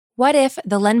What If,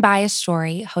 the Len Bias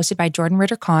Story, hosted by Jordan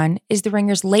Ritter-Kahn, is The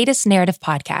Ringer's latest narrative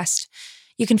podcast.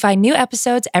 You can find new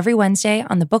episodes every Wednesday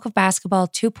on the Book of Basketball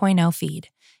 2.0 feed.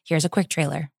 Here's a quick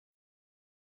trailer.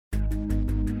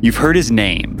 You've heard his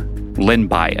name, Len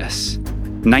Bias,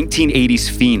 1980s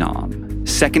phenom,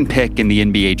 second pick in the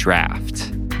NBA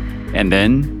draft. And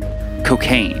then,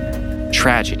 cocaine,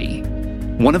 tragedy,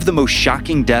 one of the most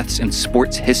shocking deaths in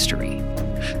sports history.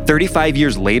 35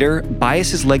 years later,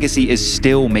 Bias's legacy is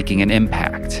still making an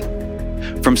impact.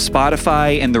 From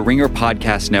Spotify and the Ringer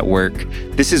Podcast Network,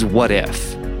 this is What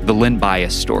If, the Len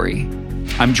Bias Story.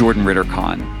 I'm Jordan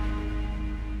Ritter-Kahn.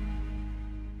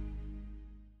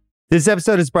 This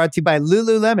episode is brought to you by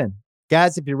Lululemon.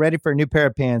 Guys, if you're ready for a new pair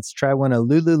of pants, try one of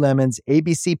Lululemon's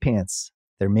ABC pants.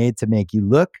 They're made to make you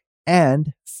look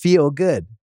and feel good.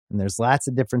 And there's lots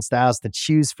of different styles to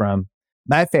choose from.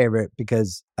 My favorite,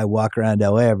 because I walk around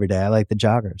LA every day, I like the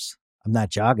joggers. I'm not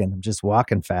jogging, I'm just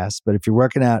walking fast. But if you're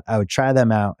working out, I would try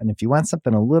them out. And if you want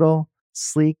something a little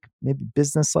sleek, maybe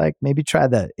business-like, maybe try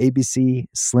the ABC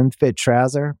Slim Fit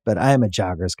trouser. But I am a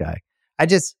joggers guy.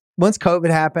 Once COVID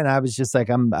happened, I was just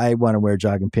like, I want to wear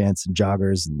jogging pants and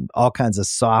joggers and all kinds of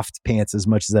soft pants as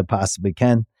much as I possibly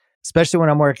can, especially when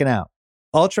I'm working out.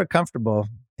 Ultra comfortable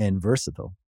and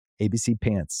versatile. ABC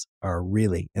pants are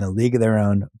really in a league of their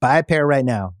own. Buy a pair right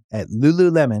now at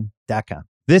Lululemon.com.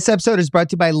 This episode is brought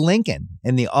to you by Lincoln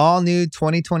and the all-new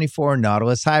 2024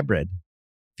 Nautilus Hybrid.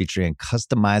 Featuring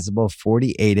customizable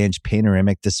 48-inch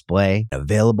panoramic display,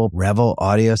 available Revel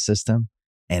audio system,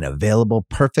 and available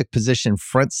perfect position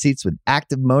front seats with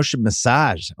active motion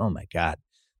massage. Oh my God.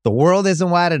 The world isn't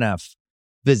wide enough.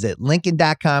 Visit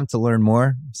Lincoln.com to learn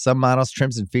more. Some models,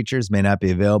 trims, and features may not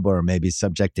be available or may be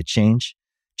subject to change.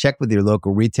 Check with your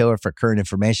local retailer for current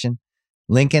information.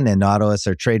 Lincoln and Nautilus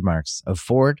are trademarks of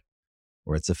Ford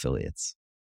or its affiliates.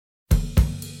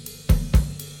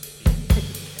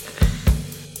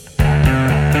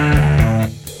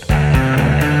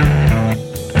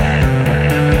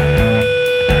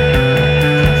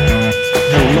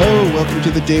 Hello, welcome to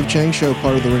the Dave Chang Show,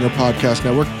 part of the Ringer Podcast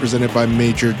Network, presented by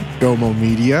Major Domo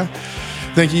Media.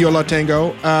 Thank you, Yola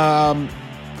Tango.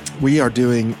 We are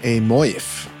doing a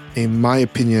moif. In my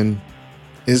opinion,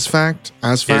 is fact.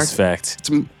 It's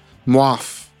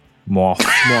moif.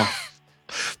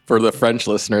 For the French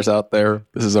listeners out there,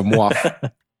 this is a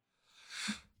moif.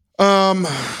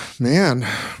 Man,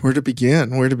 where to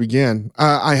begin?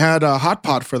 I had a hot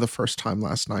pot for the first time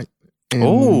last night.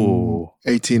 In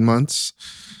 18 months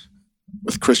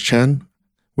with Chris Chen.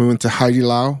 We went to Haidi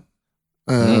Lao.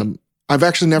 I've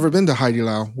actually never been to Haidi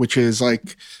Lao, which is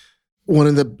like one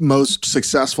of the most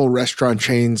successful restaurant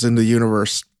chains in the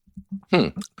universe.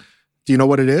 Do you know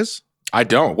what it is? I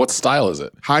don't. What style is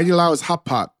it? Haidi Lao is hot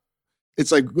pot.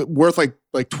 It's like worth like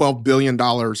 $12 billion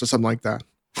or something like that.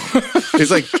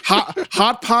 It's like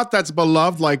hot pot that's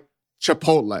beloved like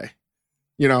Chipotle.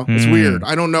 You know, it's weird.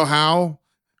 I don't know how,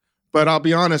 but I'll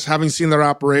be honest, having seen their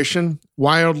operation,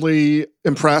 wildly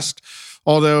impressed.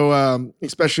 Although,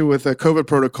 especially with the COVID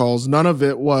protocols, none of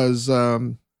it was,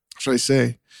 should I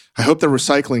say, I hope they're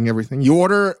recycling everything. You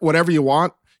order whatever you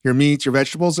want, your meats, your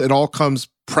vegetables, it all comes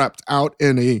prepped out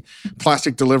in a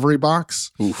plastic delivery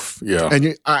box. Oof, yeah.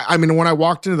 And I mean, when I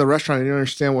walked into the restaurant, I didn't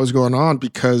understand what was going on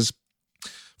because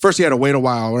first you had to wait a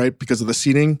while, right? Because of the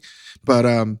seating. But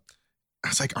I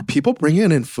was like, are people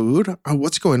bringing in food?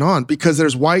 What's going on? Because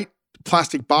there's white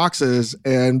plastic boxes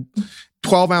and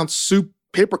 12-ounce soup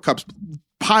paper cups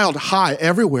piled high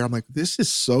everywhere. I'm like, this is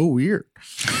so weird.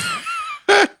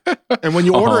 And when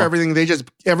you order everything,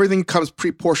 everything comes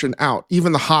pre-portioned out,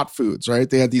 even the hot foods, right?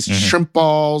 They had these shrimp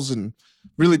balls and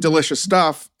really delicious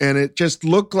stuff. And it just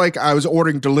looked like I was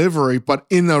ordering delivery, but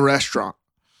in the restaurant.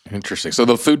 Interesting. So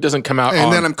the food doesn't come out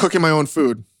and then I'm cooking my own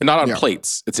food. Not on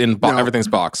plates. It's in everything's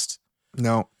boxed.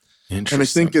 No. Interesting. And I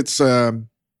think it's, in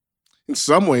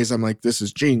some ways, I'm like, this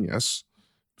is genius.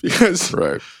 Because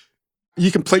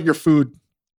you can plate your food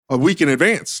a week in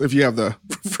advance if you have the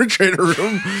refrigerator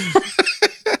room.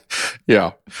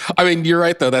 Yeah. I mean, you're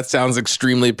right, though. That sounds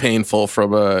extremely painful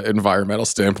from an environmental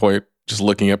standpoint. Just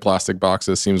looking at plastic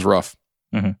boxes seems rough.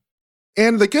 Mm-hmm.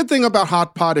 And the good thing about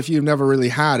hot pot, if you've never really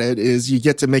had it, is you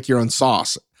get to make your own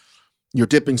sauce, your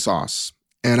dipping sauce.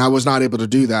 And I was not able to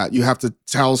do that. You have to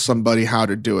tell somebody how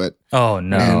to do it. Oh,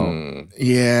 no. And,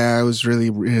 yeah, it was really,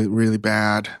 really, really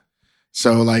bad.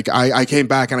 So like I came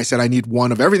back and I said, I need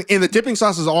one of everything. And the dipping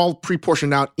sauce is all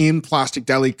pre-portioned out in plastic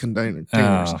deli containers.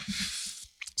 Oh.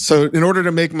 So in order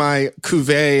to make my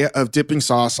cuvee of dipping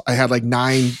sauce, I had like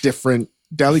 9 different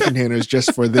deli containers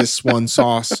just for this one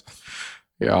sauce.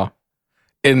 Yeah.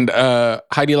 And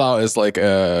Haidi Lao is like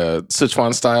a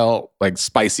Sichuan style, like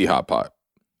spicy hot pot.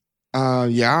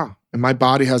 Yeah. And my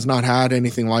body has not had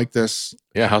anything like this.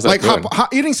 Yeah, how's that going?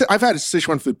 Eating, I've had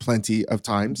Sichuan food plenty of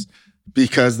times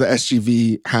because the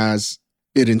SGV has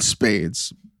it in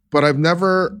spades. But I've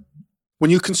never, when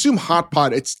you consume hot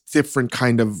pot, it's different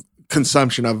kind of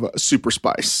consumption of super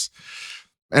spice.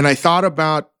 And I thought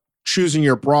about choosing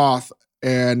your broth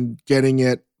and getting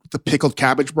it the pickled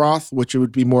cabbage broth, which it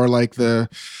would be more like the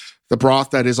broth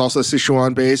that is also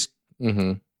Sichuan based,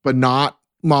 but not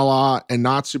mala and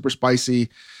not super spicy.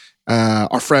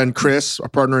 Our friend Chris, our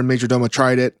partner in Majordomo,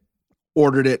 tried it,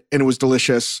 ordered it, and it was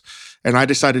delicious. And I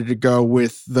decided to go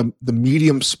with the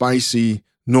medium spicy,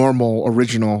 normal,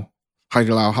 original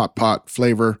Haidilao hot pot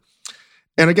flavor.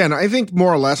 And again, I think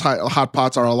more or less hot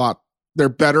pots are they're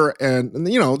better,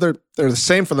 and you know they're the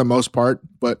same for the most part.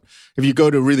 But if you go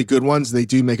to really good ones, they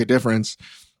do make a difference.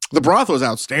 The broth was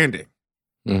outstanding,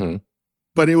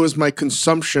 but it was my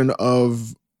consumption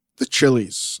of the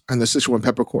chilies and the Sichuan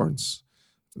peppercorns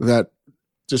that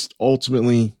just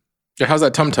ultimately. Yeah, how's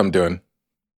that tum tum doing?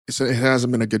 It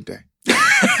hasn't been a good day.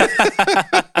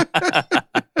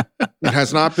 It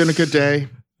has not been a good day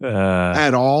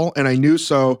at all, and I knew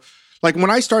so. Like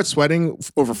when I start sweating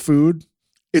over food,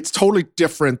 it's totally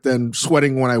different than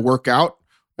sweating when I work out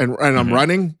and I'm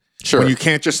running. Sure. When you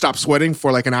can't just stop sweating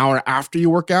for like an hour after you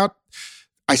work out.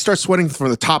 I start sweating from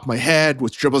the top of my head,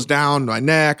 which dribbles down my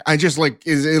neck. I just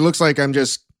it looks like I'm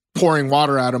just pouring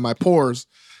water out of my pores.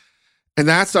 And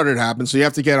that started to happen. So you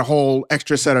have to get a whole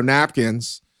extra set of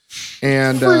napkins.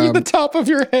 And free the top of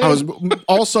your head. I was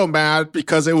also mad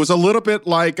because it was a little bit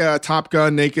like Top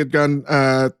Gun, Naked Gun,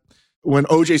 when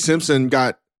O.J. Simpson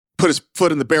put his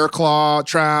foot in the bear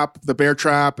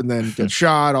trap, and then get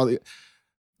shot.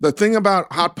 The thing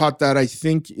about hot pot that I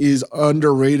think is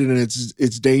underrated in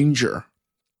its danger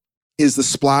is the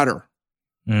splatter.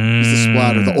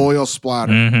 The oil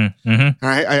splatter.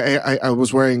 I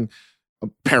was wearing a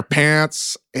pair of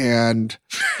pants and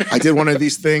I did one of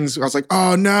these things. I was like,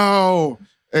 oh no,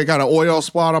 I got an oil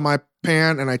spot on my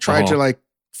pant, and I tried to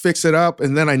fix it up,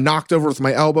 and then I knocked over with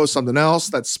my elbow something else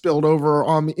that spilled over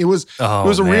on me. It was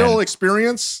a real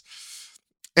experience.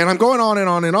 And I'm going on and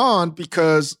on and on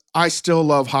because I still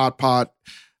love hot pot.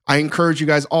 I encourage you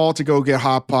guys all to go get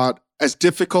hot pot. As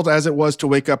difficult as it was to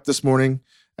wake up this morning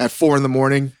at 4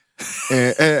 a.m.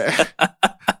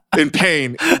 in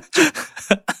pain,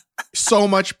 so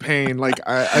much pain, like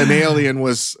an alien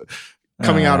was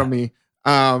coming out of me.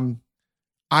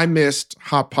 I missed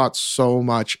hot pot so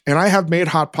much. And I have made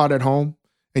hot pot at home,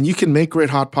 and you can make great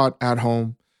hot pot at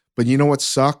home. But you know what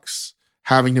sucks?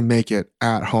 Having to make it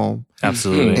at home.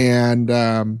 Absolutely. And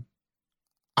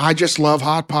I just love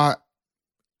hot pot.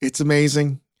 It's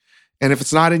amazing. And if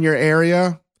it's not in your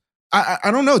area,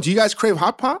 I don't know. Do you guys crave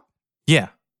hot pot? Yeah.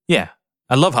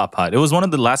 I love hot pot. It was one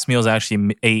of the last meals I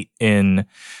actually ate in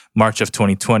March of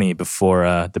 2020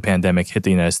 before the pandemic hit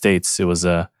the United States. It was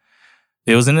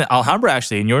in Alhambra,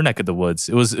 actually, in your neck of the woods.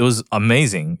 It was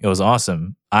amazing. It was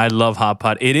awesome. I love hot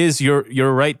pot. It is,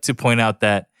 you're right to point out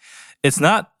that it's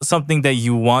not something that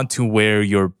you want to wear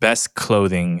your best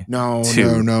clothing No,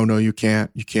 you can't.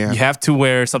 You have to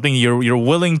wear something you're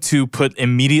willing to put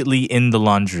immediately in the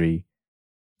laundry.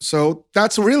 So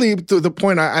that's really the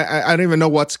point. I don't even know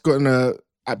what's going to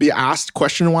be asked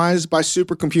question-wise by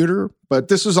Supercomputer, but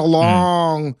this is a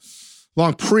long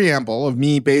preamble of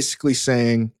me basically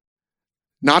saying,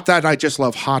 not that I just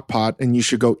love hot pot and you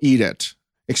should go eat it,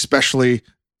 especially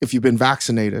if you've been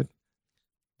vaccinated.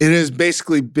 It has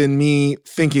basically been me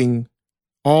thinking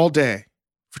all day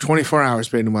for 24 hours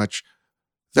pretty much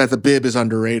that the bib is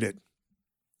underrated.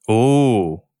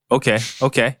 Oh, okay.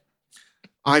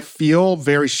 I feel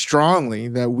very strongly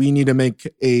that we need to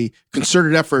make a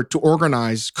concerted effort to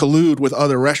collude with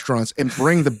other restaurants and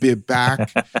bring the bib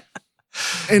back.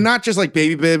 And not just like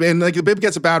baby bib. And like the bib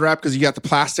gets a bad rap because you got the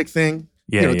plastic thing.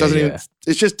 Yeah,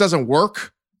 it just doesn't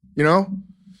work, you know?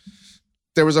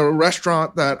 There was a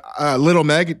restaurant that Little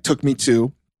Meg took me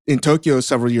to in Tokyo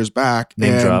several years back.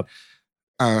 Name drop.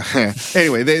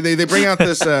 Anyway, they bring out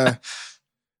this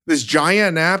this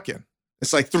giant napkin.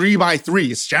 It's like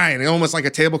 3x3. It's giant, almost like a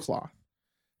tablecloth.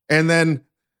 And then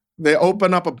they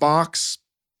open up a box,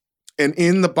 and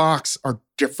in the box are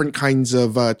different kinds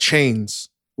of chains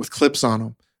with clips on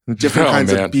them, and different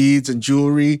kinds of beads and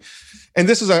jewelry. And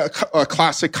this is a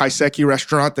classic kaiseki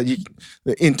restaurant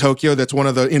in Tokyo. That's one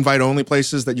of the invite-only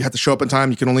places that you have to show up in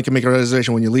time. You can only make a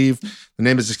reservation when you leave. The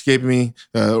name is escaping me.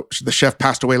 The chef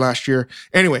passed away last year.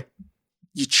 Anyway,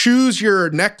 you choose your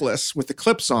necklace with the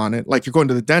clips on it, like you're going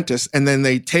to the dentist, and then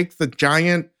they take the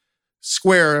giant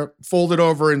square, fold it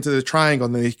over into the triangle,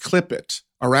 and they clip it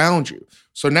around you.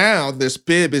 So now this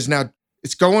bib is now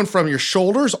It's going from your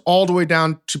shoulders all the way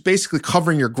down to basically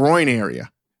covering your groin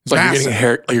area. It's like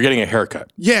you're getting a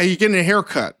haircut. Yeah, you're getting a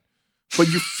haircut. But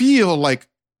you feel like,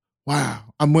 wow,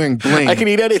 I'm wearing bling. I can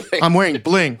eat anything. I'm wearing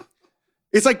bling.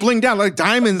 It's like blinged out, like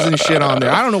diamonds and shit on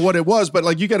there. I don't know what it was, but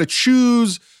like you got to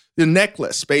choose the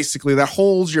necklace basically that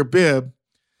holds your bib.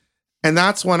 And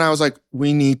that's when I was like,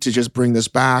 we need to just bring this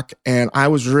back. And I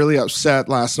was really upset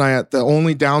last night. The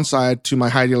only downside to my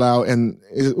Haidilao, Lao, and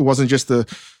it wasn't just the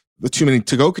too many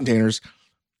to-go containers,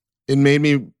 it made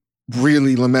me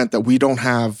really lament that we don't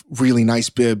have really nice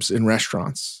bibs in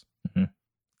restaurants. Mm-hmm.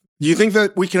 Do you think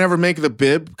that we can ever make the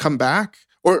bib come back?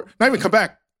 Or not even come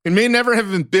back. It may never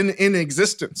have been in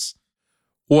existence.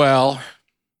 Well,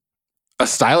 a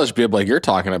stylish bib like you're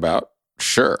talking about,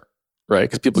 sure, right?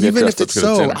 Because people get dressed up to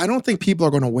go to dinner. I don't think people are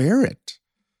going to wear it.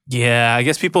 Yeah, I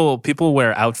guess people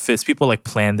wear outfits. People like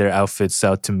plan their outfits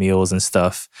out to meals and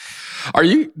stuff. Are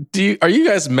you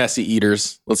guys messy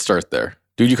eaters? Let's start there.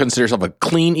 Do you consider yourself a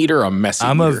clean eater or a messy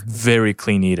eater? I'm a very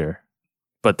clean eater,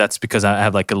 but that's because I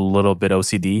have like a little bit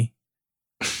OCD.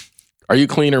 Are you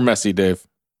clean or messy, Dave?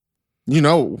 You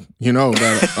know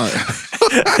that.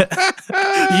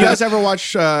 You guys ever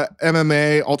watch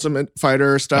MMA, Ultimate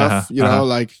Fighter stuff?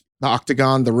 Like the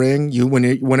octagon, the ring.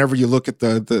 Whenever you look at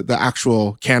the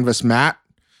actual canvas mat,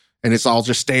 and it's all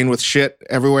just stained with shit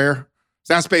everywhere.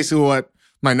 So that's basically what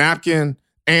my napkin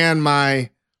and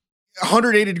my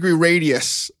 180-degree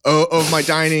radius of my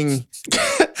dining.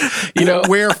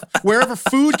 Wherever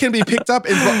food can be picked up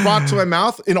and brought to my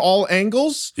mouth in all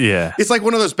angles. Yeah. It's like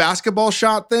one of those basketball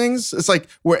shot things. It's like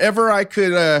wherever I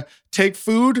could take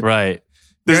food. Right.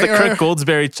 There's the Kirk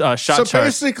Goldsberry shot chart. So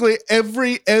basically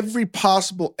every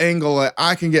possible angle that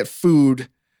I can get food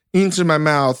into my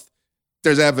mouth,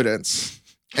 there's evidence.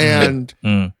 And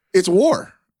it's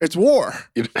war. It's war.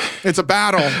 It's a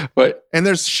battle. And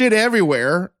there's shit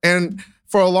everywhere. And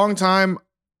for a long time,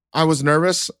 I was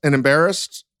nervous and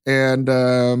embarrassed. And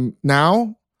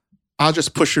now I'll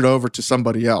just push it over to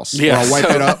somebody else. Yeah, I'll wipe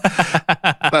it up.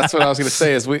 That's what I was going to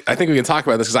say. I think we can talk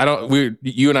about this because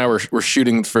you and I were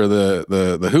shooting for the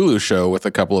Hulu show with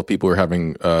a couple of people we were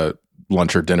having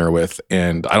lunch or dinner with,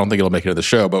 and I don't think it'll make it to the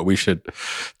show, but we should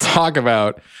talk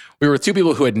about. We were two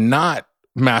people who had not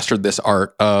mastered this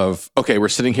art of, okay, we're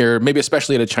sitting here, maybe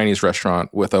especially at a Chinese restaurant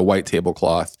with a white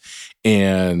tablecloth,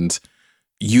 and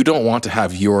you don't want to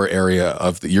have your area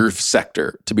of your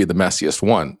sector to be the messiest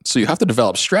one. So you have to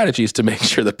develop strategies to make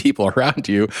sure the people around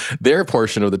you, their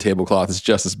portion of the tablecloth is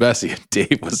just as messy. And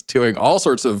Dave was doing all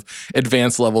sorts of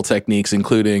advanced level techniques,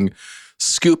 including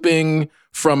scooping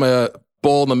from a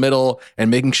bowl in the middle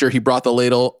and making sure he brought the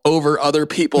ladle over other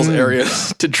people's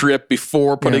areas to drip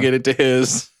before putting it into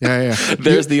his. Yeah.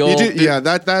 There's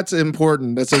that's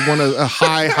important. That's a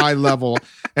high level.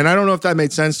 And I don't know if that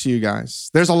made sense to you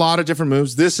guys. There's a lot of different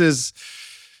moves. This is,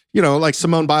 like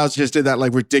Simone Biles just did that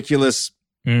like ridiculous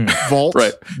vault.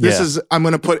 Right. This is, I'm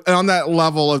going to put on that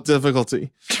level of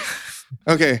difficulty.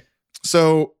 Okay.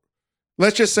 So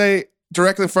let's just say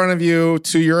directly in front of you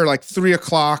to your like 3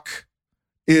 o'clock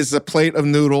is a plate of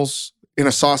noodles in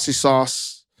a saucy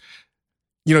sauce.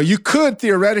 You could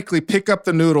theoretically pick up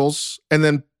the noodles and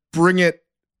then bring it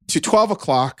to 12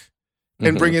 o'clock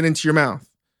and bring it into your mouth.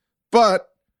 But,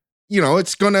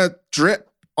 it's going to drip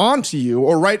onto you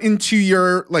or right into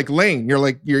your like lane,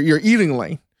 your eating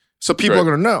lane. So people are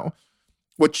going to know.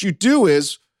 What you do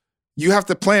is you have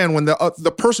to plan when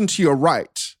the person to your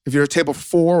right, if you're at table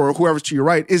 4 or whoever's to your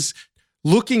right, is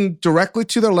looking directly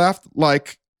to their left,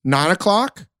 like 9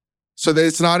 o'clock, so that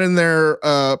it's not in their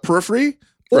periphery,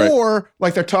 or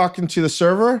like they're talking to the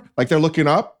server, like they're looking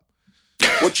up.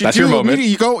 What you do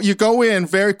immediately, you go in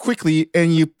very quickly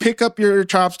and you pick up your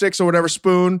chopsticks or whatever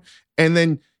spoon, and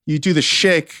then you do the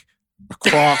shake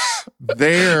across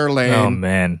their lane. Oh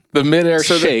man, the midair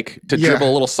shake to dribble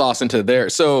a little sauce into there.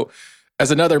 So,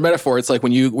 as another metaphor, it's like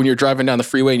when you're driving down the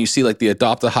freeway and you see like the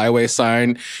Adopt the Highway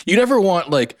sign, you never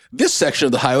want like this section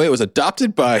of the highway was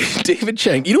adopted by David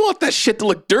Chang. You don't want that shit to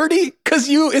look dirty because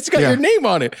it's got your name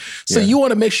on it. So you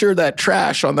want to make sure that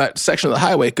trash on that section of the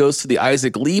highway goes to the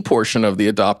Isaac Lee portion of the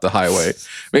Adopt the Highway.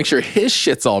 Make sure his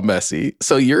shit's all messy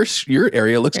so your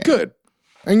area looks good.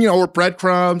 And or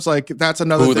breadcrumbs, like that's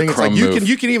another thing. It's like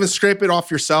you can even scrape it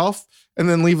off yourself and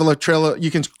then leave a trail.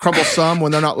 You can crumble some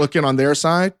when they're not looking on their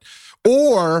side.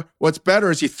 Or what's better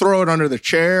is you throw it under the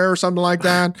chair or something like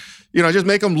that. Just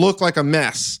make them look like a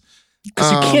mess.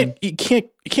 Because you can't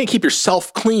keep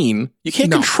yourself clean. You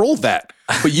can't control that,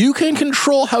 but you can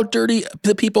control how dirty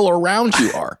the people around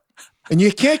you are. And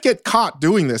you can't get caught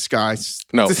doing this, guys.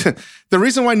 No. The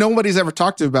reason why nobody's ever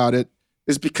talked about it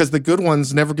is because the good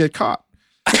ones never get caught.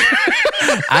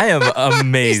 I am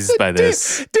amazed by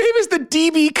this. Dave is the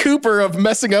DB Cooper of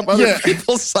messing up other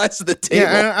people's sides of the table.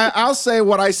 Yeah, and I'll say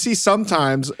what I see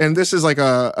sometimes, and this is like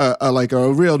a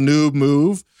real noob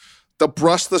move. They'll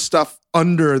brush the stuff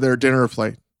under their dinner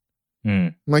plate.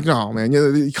 I'm like, no,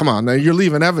 man, come on, you're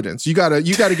leaving evidence. You gotta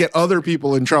get other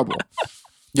people in trouble.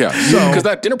 Yeah, because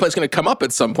that dinner plate's going to come up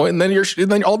at some point, and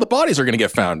then all the bodies are going to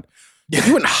get found. If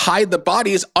you wouldn't hide the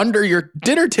bodies under your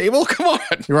dinner table, come on.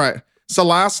 Right. So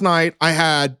last night I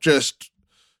had just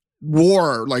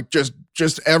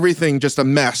everything, just a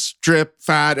mess, drip,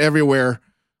 fat everywhere,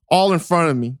 all in front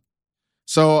of me.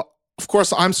 So of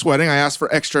course I'm sweating. I asked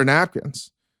for extra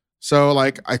napkins. So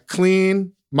like I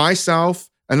clean myself,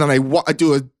 and then I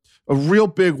do a real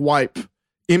big wipe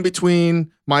in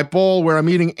between my bowl where I'm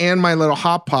eating and my little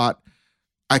hot pot.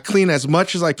 I clean as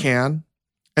much as I can.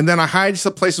 And then I hide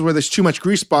some places where there's too much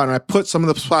grease spot, and I put some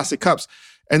of the plastic cups.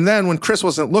 And then when Chris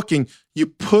wasn't looking, you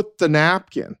put the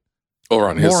napkin more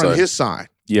on his side.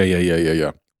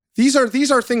 Yeah. These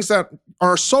are things that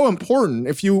are so important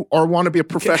if you want to be a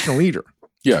professional eater.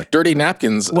 Yeah, dirty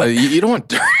napkins. You don't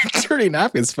want dirty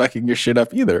napkins fucking your shit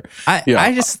up either. Why?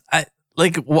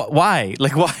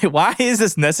 Like, why is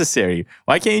this necessary?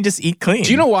 Why can't you just eat clean?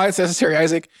 Do you know why it's necessary,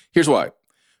 Isaac? Here's why.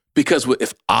 Because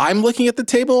if I'm looking at the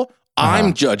table,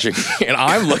 I'm judging, and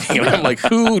I'm looking, and I'm like,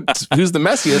 who's the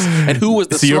messiest, and who was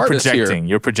the smartest here?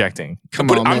 You're projecting.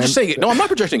 Come on, I'm just saying it. No, I'm not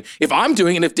projecting. If I'm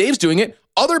doing it, and if Dave's doing it,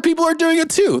 other people are doing it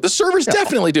too. The server's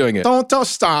definitely doing it. Don't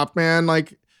stop, man.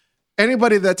 Like,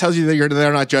 anybody that tells you that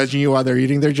they're not judging you while they're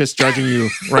eating, they're just judging you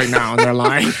right now, and they're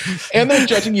lying. And they're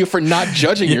judging you for not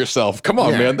judging yourself. Come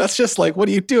on, man. That's just like, what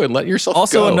are you doing? Let yourself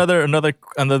also go.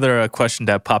 another question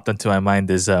that popped into my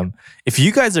mind is, if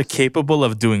you guys are capable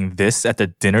of doing this at the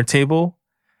dinner table,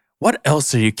 what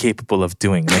else are you capable of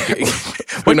doing? Like,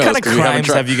 what kind of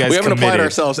crimes have you guys committed? We haven't applied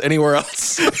ourselves anywhere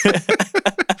else.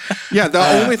 Yeah,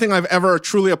 the only thing I've ever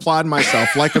truly applied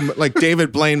myself, like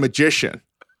David Blaine magician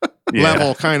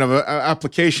level kind of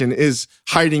application, is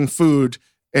hiding food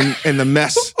in the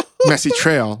messy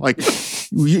trail. Like,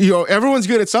 everyone's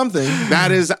good at something.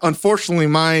 That is unfortunately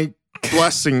my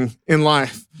blessing in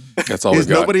life. That's all we got.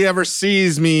 Nobody ever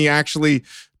sees me actually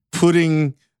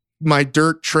putting my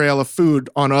dirt trail of food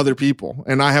on other people,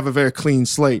 and I have a very clean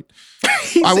slate.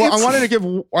 I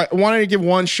wanted to give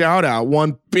one shout out,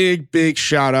 one big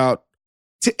shout out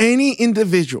to any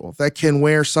individual that can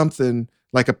wear something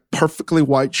like a perfectly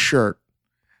white shirt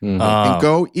and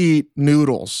go eat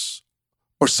noodles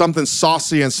or something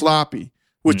saucy and sloppy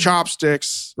with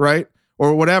chopsticks, right?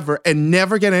 Or whatever, and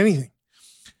never get anything.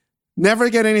 Never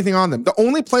get anything on them. The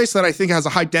only place that I think has a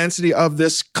high density of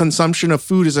this consumption of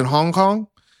food is in Hong Kong,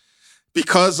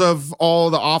 because of all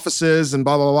the offices and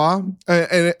blah, blah, blah,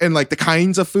 and like the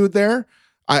kinds of food there.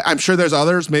 I'm sure there's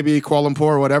others, maybe Kuala Lumpur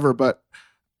or whatever, but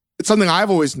it's something I've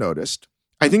always noticed.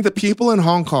 I think the people in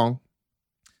Hong Kong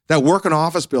that work in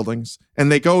office buildings and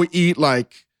they go eat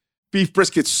like beef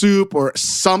brisket soup or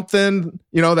something,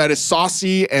 that is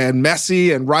saucy and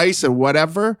messy and rice and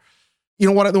whatever.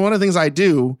 One of the things I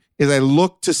do is I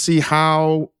look to see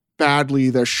how badly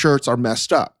their shirts are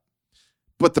messed up.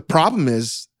 But the problem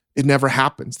is, it never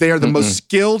happens. They are the most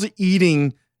skilled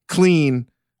eating clean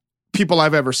people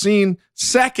I've ever seen.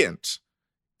 Second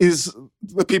is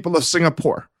the people of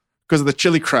Singapore because of the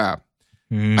chili crab.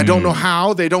 I don't know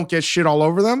how they don't get shit all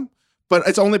over them, but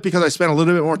it's only because I spent a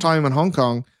little bit more time in Hong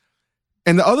Kong.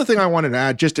 And the other thing I wanted to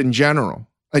add, just in general,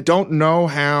 I don't know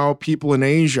how people in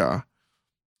Asia,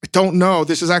 I don't know.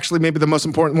 This is actually maybe one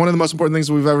of the most important things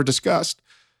we've ever discussed.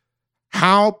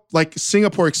 How, like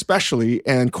Singapore especially,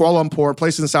 and Kuala Lumpur,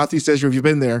 places in Southeast Asia, if you've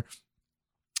been there,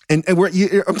 and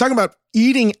I'm talking about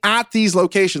eating at these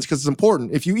locations because it's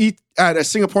important. If you eat at a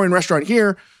Singaporean restaurant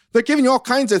here, they're giving you all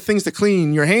kinds of things to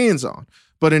clean your hands on.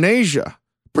 But in Asia,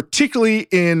 particularly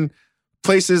in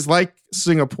places like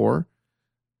Singapore,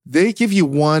 they give you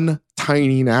one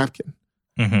tiny napkin.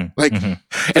 And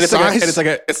it's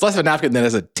less of a napkin than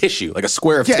as a tissue, like a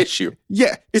square of tissue.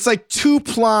 Yeah, it's like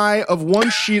 2-ply of one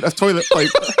sheet of toilet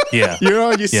paper.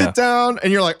 You sit down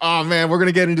and you're like, oh man, we're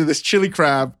gonna get into this chili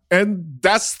crab, and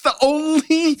that's the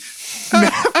only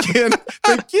napkin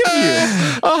they give you.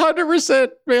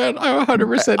 100%, man. I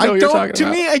 100% know what you're talking about. To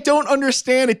me, I don't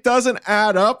understand. It doesn't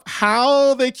add up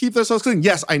how they keep themselves clean.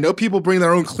 Yes, I know people bring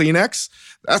their own Kleenex.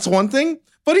 That's one thing,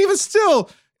 but even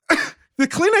still. The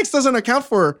Kleenex doesn't account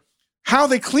for how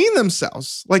they clean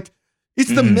themselves. Like, it's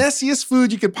the messiest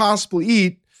food you could possibly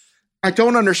eat. I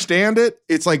don't understand it.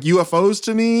 It's like UFOs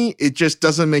to me. It just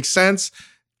doesn't make sense.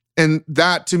 And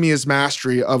that to me is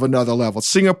mastery of another level.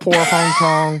 Singapore, Hong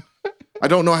Kong. I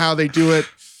don't know how they do it.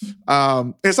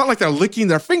 It's not like they're licking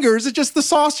their fingers. It's just the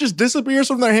sauce just disappears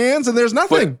from their hands and there's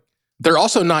nothing. But they're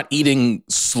also not eating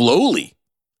slowly.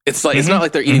 It's like it's not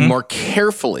like they're eating more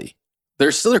carefully.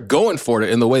 They're going for it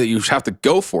in the way that you have to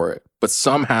go for it, but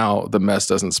somehow the mess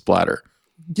doesn't splatter.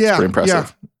 Yeah, it's pretty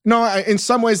impressive. Yeah. No, in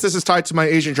some ways, this is tied to my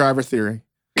Asian driver theory.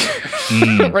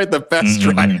 Right, the best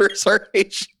drivers are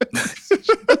Asian.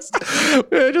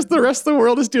 just the rest of the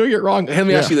world is doing it wrong. Let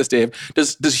me ask you this, Dave.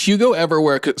 Does Hugo ever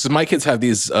wear? Because my kids have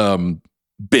these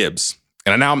bibs,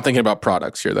 and now I'm thinking about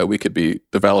products here that we could be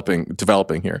developing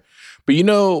here. But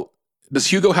does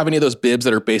Hugo have any of those bibs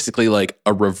that are basically like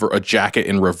a jacket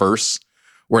in reverse,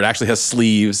 where it actually has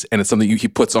sleeves and it's something he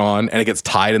puts on and it gets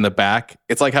tied in the back?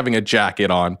 It's like having a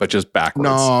jacket on, but just backwards.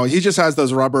 No, he just has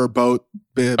those rubber boat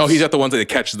bibs. Oh, he's got the ones that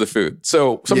catches the food.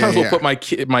 So sometimes we'll put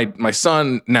my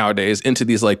son nowadays into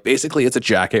these, like, basically it's a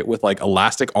jacket with like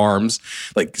elastic arms,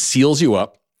 like seals you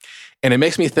up. And it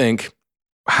makes me think,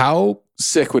 how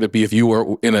sick would it be if you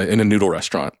were in a noodle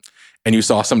restaurant and you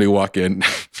saw somebody walk in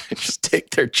and just take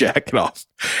their jacket off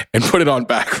and put it on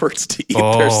backwards to eat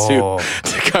their soup,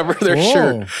 to cover their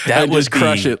shirt, and just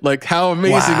crush it. Like, how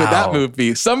amazing would that move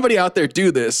be? Somebody out there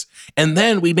do this, and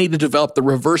then we need to develop the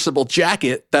reversible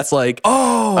jacket that's like,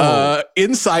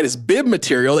 inside is bib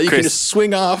material that you can just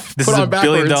swing off, this put is on a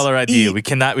backwards. $1 billion idea.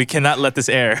 Eat. We cannot let this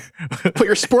air. Put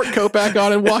your sport coat back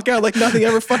on and walk out like nothing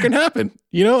ever fucking happened.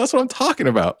 That's what I'm talking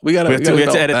about. We have to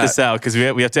edit this out because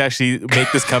we have to actually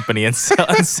make this company and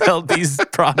sell these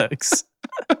products.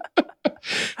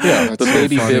 Yeah, the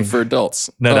baby bib for adults.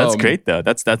 No, that's great though.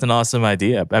 That's an awesome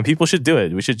idea, and people should do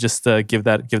it. We should just give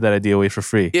that idea away for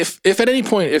free. If at any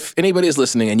point, if anybody is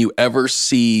listening and you ever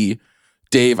see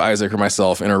Dave, Isaac, or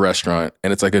myself in a restaurant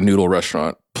and it's like a noodle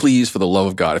restaurant, please, for the love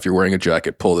of God, if you're wearing a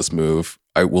jacket, pull this move.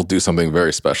 I will do something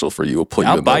very special for you. We'll put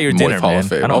you in the your Moif dinner, Hall of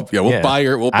Fame. We'll buy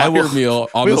your meal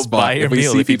on the spot. If we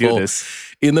see people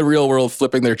in the real world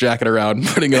flipping their jacket around,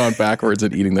 putting it on backwards,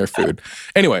 and eating their food.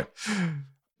 Anyway,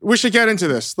 we should get into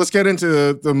this. Let's get into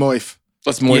the Moif.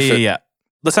 Let's Moif it. Yeah.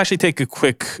 Let's actually take a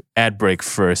quick ad break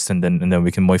first, and then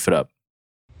we can Moif it up.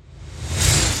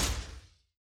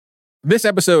 This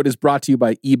episode is brought to you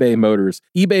by eBay Motors.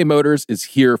 eBay Motors is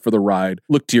here for the ride.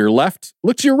 Look to your left,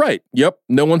 look to your right. Yep,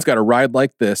 no one's got a ride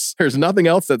like this. There's nothing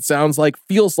else that sounds like,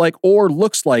 feels like, or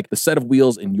looks like the set of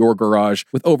wheels in your garage.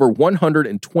 With over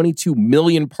 122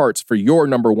 million parts for your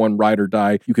number one ride or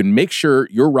die, you can make sure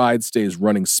your ride stays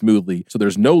running smoothly, so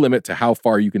there's no limit to how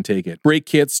far you can take it. Brake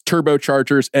kits,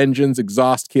 turbochargers, engines,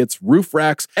 exhaust kits, roof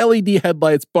racks, LED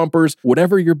headlights, bumpers,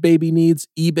 whatever your baby needs,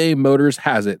 eBay Motors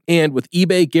has it. And with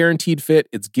eBay Guaranteed Fit,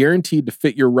 it's guaranteed to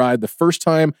fit your ride the first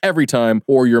time, every time,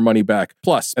 or your money back.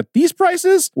 Plus, at these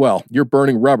prices, well, you're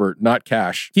burning rubber, not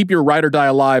cash. Keep your ride or die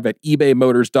alive at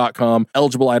ebaymotors.com.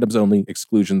 Eligible items only.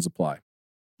 Exclusions apply.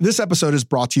 This episode is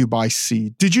brought to you by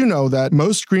Seed. Did you know that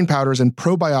most green powders and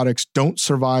probiotics don't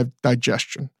survive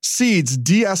digestion? Seed's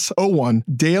DS-01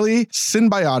 Daily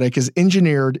Synbiotic is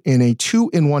engineered in a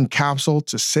 2-in-1 capsule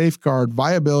to safeguard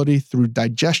viability through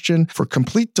digestion for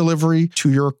complete delivery to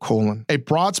your colon. A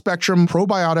broad-spectrum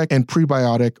probiotic and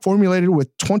prebiotic formulated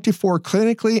with 24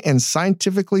 clinically and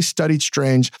scientifically studied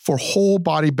strains for whole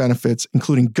body benefits,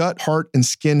 including gut, heart, and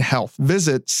skin health.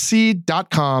 Visit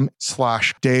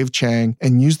seed.com/Dave Chang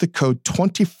and use the code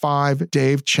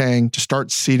 25DaveChang to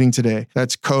start seeding today.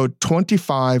 That's code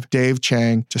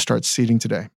 25DaveChang to start seeding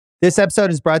today. This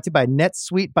episode is brought to you by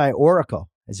NetSuite by Oracle.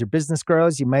 As your business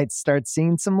grows, you might start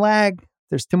seeing some lag.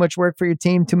 There's too much work for your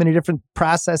team, too many different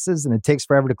processes, and it takes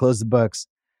forever to close the books.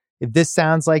 If this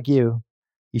sounds like you,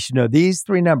 you should know these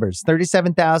three numbers: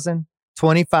 37,000,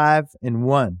 25, and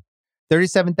 1.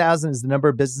 37,000 is the number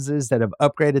of businesses that have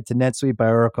upgraded to NetSuite by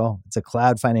Oracle. It's a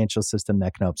cloud financial system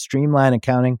that can help streamline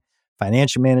accounting,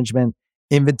 financial management,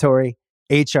 inventory,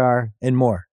 HR, and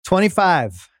more.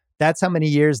 25, that's how many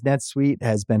years NetSuite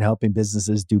has been helping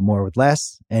businesses do more with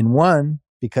less. And 1,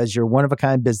 because your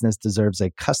one-of-a-kind business deserves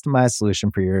a customized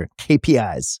solution for your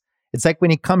KPIs. It's like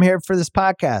when you come here for this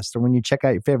podcast or when you check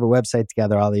out your favorite website to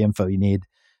gather all the info you need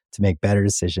to make better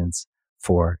decisions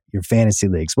for your fantasy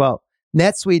leagues. Well,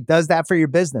 NetSuite does that for your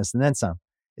business and then some.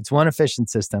 It's one efficient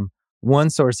system, one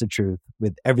source of truth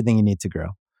with everything you need to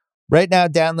grow. Right now,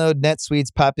 download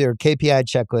NetSuite's popular KPI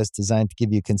checklist designed to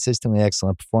give you consistently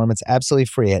excellent performance absolutely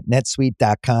free at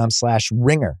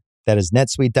netsuite.com/ringer. That is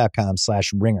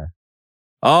netsuite.com/ringer.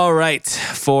 All right,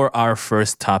 for our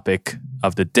first topic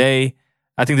of the day,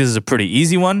 I think this is a pretty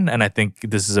easy one, and I think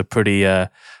this is a pretty a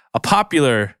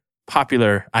popular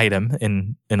item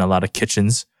in a lot of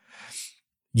kitchens.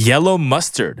 Yellow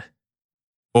mustard,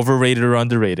 overrated or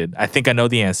underrated? I think I know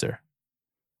the answer.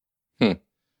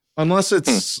 Unless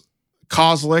it's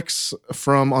Coslicks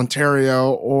from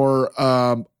Ontario or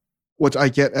what I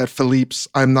get at Philippe's.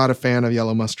 I'm not a fan of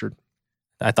yellow mustard.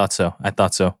 I thought so.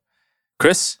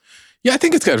 Chris? Yeah, I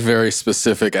think it's got very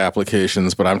specific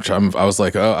applications, but I was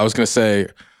like, I was going to say,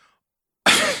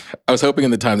 I was hoping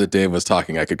in the time that Dave was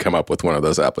talking, I could come up with one of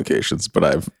those applications,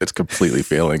 but it's completely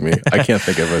failing me. I can't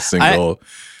think of a single.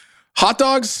 Hot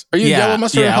dogs? Are you yellow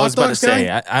mustard on hot dogs guy? I was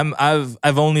about to say,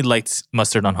 I've only liked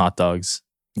mustard on hot dogs.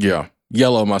 Yeah,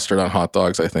 yellow mustard on hot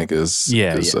dogs, I think is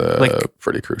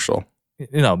pretty crucial.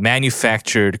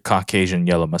 Manufactured Caucasian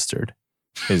yellow mustard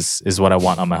is what I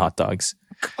want on my hot dogs.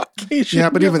 Caucasian. Yeah,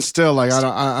 but even still, like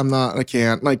I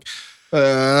can't like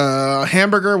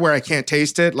hamburger where I can't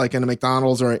taste it, like in a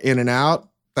McDonald's or In-N-Out.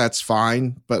 That's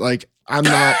fine, but like I'm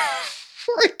not.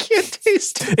 I can't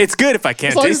taste it. It's good if I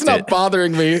can't taste it. It's not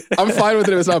bothering me. I'm fine with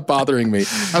it if it's not bothering me.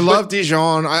 I love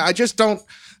Dijon. I just don't.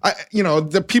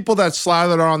 The people that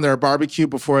slather it on their barbecue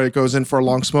before it goes in for a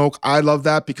long smoke, I love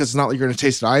that because it's not like you're going to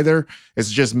taste it either.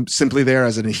 It's just simply there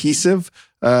as an adhesive.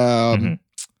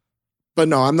 But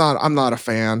no, I'm not a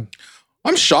fan.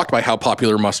 I'm shocked by how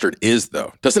popular mustard is,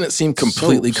 though. Doesn't it seem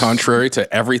completely contrary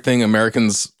to everything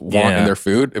Americans want in their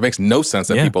food? It makes no sense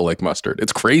that people like mustard.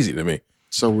 It's crazy to me.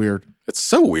 So weird. It's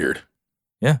so weird.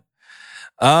 Yeah.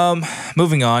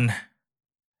 Moving on.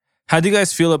 How do you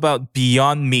guys feel about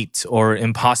Beyond Meat or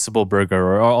Impossible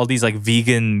Burger or all these like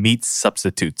vegan meat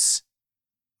substitutes?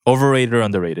 Overrated or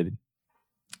underrated?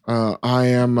 I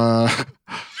am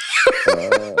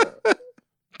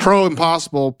pro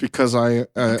Impossible because I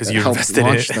helped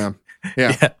launch them.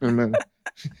 Yeah.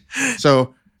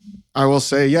 So I will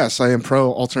say, yes, I am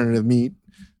pro alternative meat.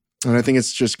 And I think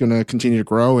it's just going to continue to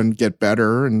grow and get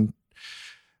better. And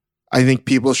I think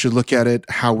people should look at it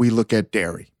how we look at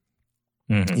dairy.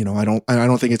 Mm-hmm. I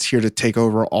don't think it's here to take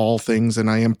over all things. And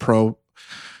I'm pro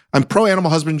animal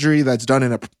husbandry that's done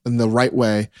in the right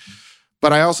way.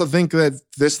 But I also think that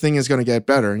this thing is going to get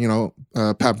better.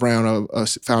 Pat Brown, a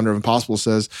founder of Impossible,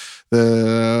 says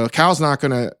the cow's not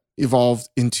going to evolve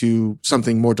into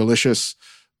something more delicious,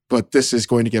 but this is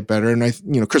going to get better.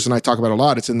 And Chris and I talk about it a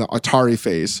lot. It's in the Atari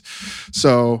phase.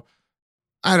 So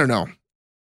I don't know.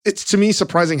 It's to me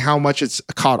surprising how much it's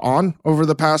caught on over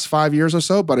the past 5 years or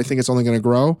so, but I think it's only going to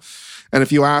grow. And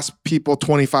if you ask people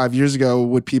 25 years ago,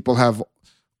 would people have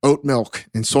oat milk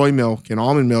and soy milk and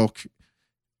almond milk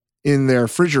in their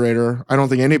refrigerator? I don't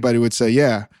think anybody would say,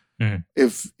 yeah. Mm.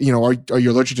 If, are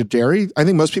you allergic to dairy? I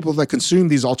think most people that consume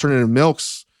these alternative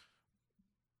milks,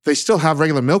 they still have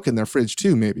regular milk in their fridge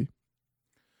too, maybe.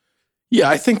 Yeah,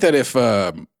 I think that if,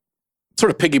 sort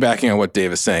of piggybacking on what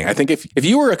Dave is saying, I think if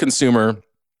you were a consumer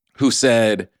who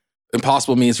said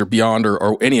Impossible Meats or Beyond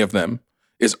or any of them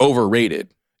is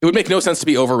overrated, it would make no sense to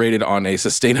be overrated on a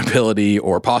sustainability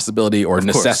or possibility or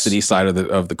necessity side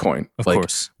of the coin. Of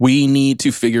course. We need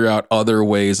to figure out other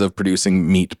ways of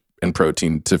producing meat and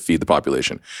protein to feed the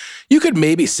population. You could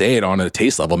maybe say it on a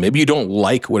taste level. Maybe you don't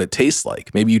like what it tastes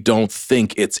like. Maybe you don't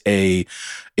think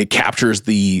it captures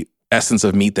the essence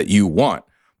of meat that you want.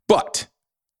 But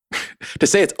to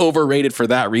say it's overrated for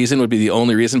that reason would be the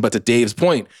only reason. But to Dave's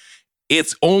point,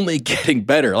 it's only getting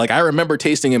better. Like I remember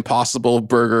tasting Impossible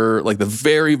Burger, like the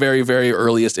very, very, very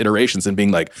earliest iterations and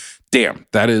being like, damn,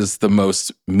 that is the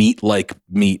most meat-like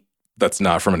meat that's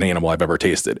not from an animal I've ever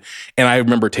tasted. And I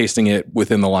remember tasting it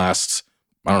within the last,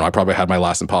 I don't know, I probably had my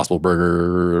last Impossible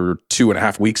Burger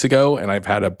 2.5 weeks ago. And I've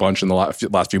had a bunch in the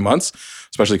last few months,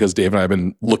 especially because Dave and I have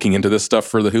been looking into this stuff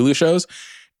for the Hulu shows.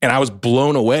 And I was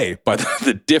blown away by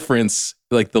the difference,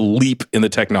 like the leap in the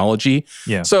technology.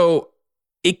 Yeah. So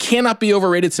it cannot be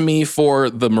overrated to me for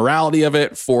the morality of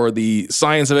it, for the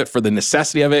science of it, for the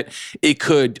necessity of it.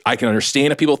 I can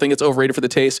understand if people think it's overrated for the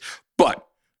taste, but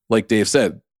like Dave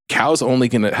said, cows only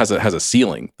has a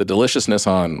ceiling. The deliciousness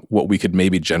on what we could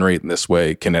maybe generate in this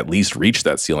way can at least reach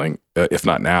that ceiling, if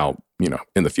not now,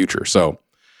 in the future. So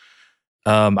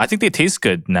I think they taste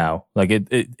good now. Like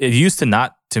it used to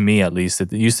not, to me at least,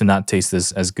 it used to not taste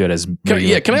as good as.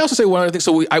 Can I also say one other thing?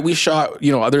 So we shot.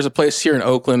 There's a place here in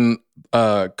Oakland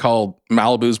called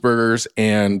Malibu's Burgers,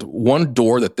 and one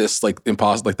door that this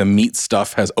the meat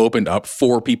stuff has opened up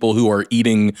for people who are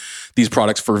eating these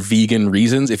products for vegan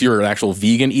reasons. If you're an actual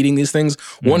vegan eating these things,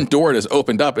 one door it has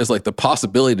opened up is like the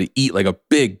possibility to eat like a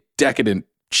big decadent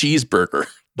cheeseburger.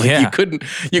 You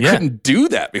couldn't do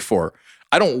that before.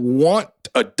 I don't want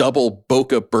a double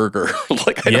Boca burger.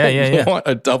 I don't want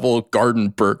a double garden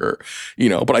burger,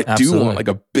 but I do want like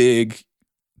a big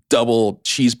double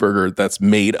cheeseburger that's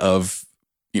made of,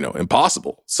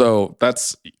 Impossible. So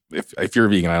that's, if you're a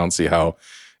vegan, I don't see how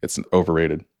it's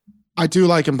overrated. I do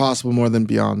like Impossible more than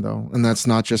Beyond though. And that's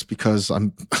not just because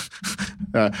I'm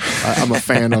I'm a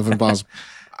fan of Impossible.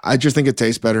 I just think it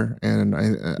tastes better, and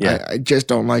I just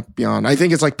don't like Beyond. I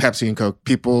think it's like Pepsi and Coke.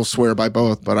 People swear by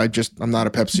both, but I'm not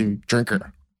a Pepsi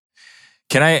drinker.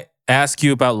 Can I ask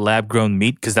you about lab-grown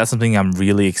meat? Because that's something I'm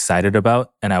really excited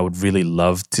about, and I would really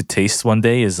love to taste one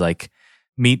day, is like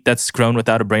meat that's grown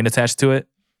without a brain attached to it.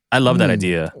 I love that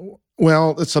idea.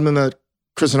 Well, it's something that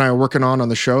Chris and I are working on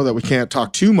the show that we can't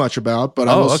talk too much about, but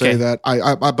I will say that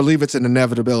I believe it's an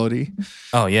inevitability.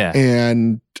 Oh, yeah.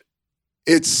 And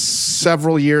it's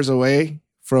several years away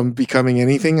from becoming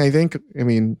anything, I think. I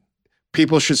mean,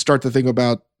 people should start to think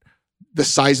about the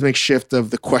seismic shift of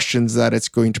the questions that it's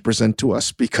going to present to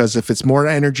us, because if it's more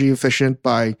energy efficient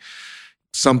by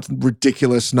some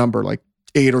ridiculous number, like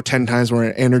 8 or 10 times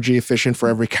more energy efficient for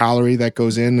every calorie that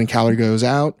goes in and calorie goes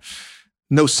out,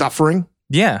 no suffering.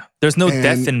 Yeah, there's no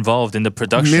death involved in the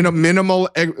production. Minimal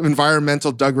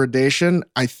environmental degradation.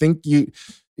 I think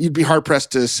you'd be hard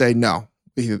pressed to say no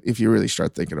if you really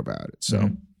start thinking about it. So,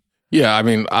 yeah, I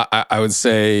mean, I would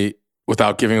say,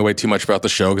 without giving away too much about the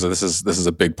show, because this is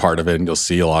a big part of it, and you'll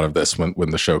see a lot of this when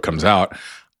the show comes out.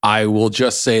 I will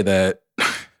just say that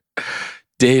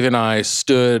Dave and I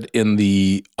stood in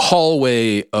the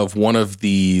hallway of one of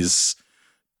these,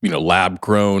 lab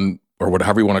grown, or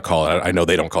whatever you want to call it. I know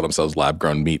they don't call themselves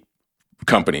lab-grown meat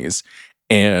companies,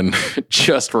 and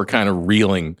just were kind of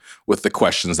reeling with the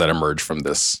questions that emerge from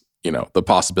this, the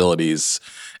possibilities,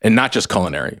 and not just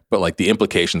culinary, but like the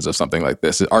implications of something like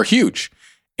this are huge.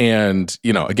 And,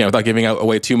 again, without giving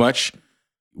away too much,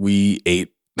 we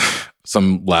ate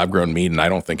some lab-grown meat, and I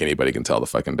don't think anybody can tell the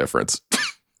fucking difference.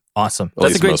 Awesome.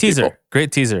 That's a great teaser. People.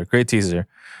 Great teaser.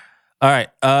 All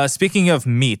right. Speaking of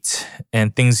meat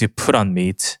and things you put on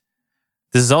meat,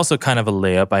 this is also kind of a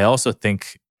layup. I also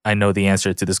think I know the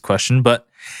answer to this question, but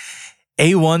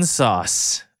A1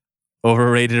 sauce,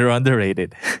 overrated or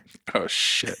underrated? Oh,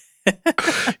 shit.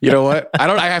 You know what?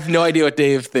 I have no idea what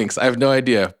Dave thinks. I have no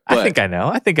idea. I think I know.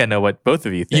 I think I know what both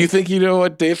of you think. You think you know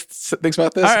what Dave thinks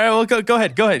about this? All right, well, go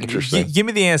ahead. Interesting. Give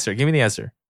me the answer.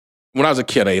 When I was a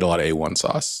kid, I ate a lot of A1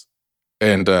 sauce,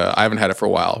 and I haven't had it for a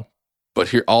while. But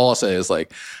here, all I'll say is,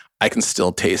 like, I can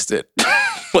still taste it.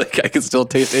 Like, I can still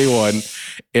taste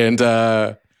A1, and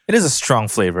it is a strong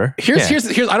flavor. Here's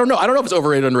I don't know if it's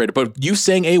overrated or underrated, but you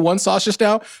saying A1 sauce just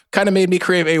now kind of made me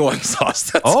crave A1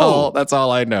 sauce. That's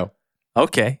all I know.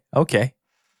 Okay.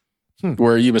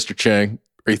 Where are you, Mr. Chang?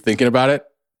 Are you thinking about it?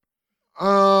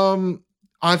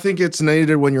 I think it's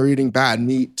needed when you're eating bad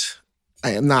meat. I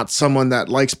am not someone that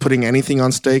likes putting anything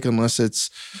on steak unless it's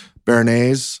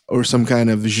béarnaise or some kind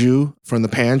of jus from the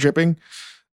pan dripping.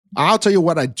 I'll tell you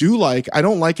what I do like. I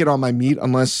don't like it on my meat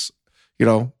unless,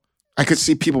 I could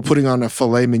see people putting on a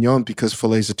filet mignon because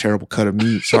filet is a terrible cut of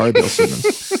meat. Sorry, Bill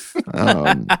Simmons.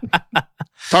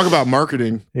 Talk about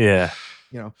marketing. Yeah.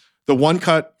 The one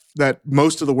cut that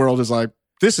most of the world is like,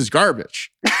 this is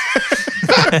garbage.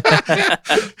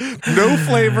 No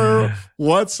flavor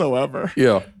whatsoever.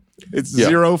 Yeah. It's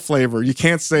zero flavor. You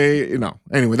can't say,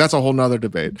 anyway, that's a whole nother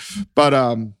debate. But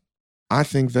I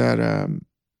think that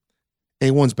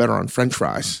A1's better on French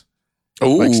fries.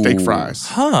 Ooh. Like steak fries.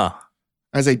 Huh.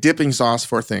 As a dipping sauce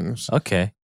for things.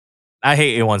 Okay. I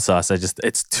hate A1 sauce.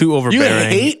 It's too overbearing. You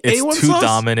hate it's A1 too sauce?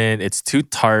 dominant. It's too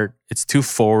tart. It's too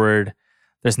forward.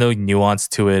 There's no nuance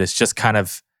to it. It's just kind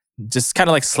of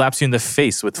like slaps you in the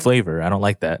face with flavor. I don't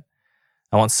like that.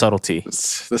 I want subtlety.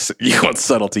 You want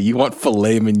subtlety. You want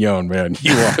filet mignon, man.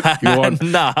 You want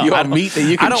meat that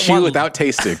you can chew without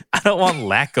tasting. I don't want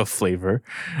lack of flavor.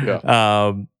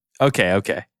 Yeah.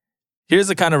 Okay. Here's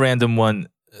a kind of random one.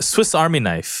 Swiss Army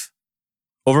knife.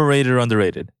 Overrated or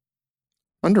underrated?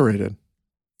 Underrated.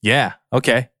 Yeah.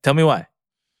 Okay. Tell me why.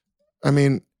 I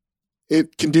mean,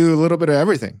 it can do a little bit of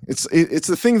everything. It's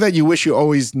the thing that you wish you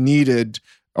always needed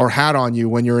or had on you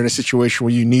when you're in a situation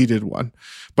where you needed one.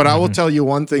 But I will tell you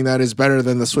one thing that is better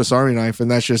than the Swiss Army knife, and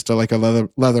that's just a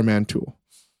Leatherman tool.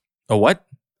 A what?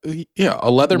 Yeah, a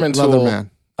Leatherman tool.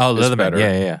 Leatherman. Oh, Leatherman. Better.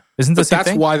 Yeah. Isn't the same that's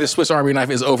thing? why the Swiss Army knife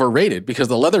is overrated, because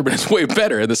the Leatherman is way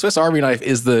better. And the Swiss Army knife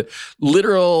is the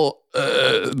literal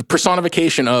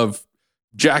personification of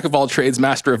jack of all trades,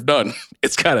 master of none.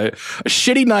 It's got a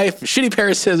shitty knife, a shitty pair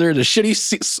of scissors, a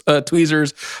shitty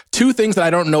tweezers, two things that I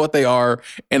don't know what they are,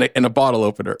 and a bottle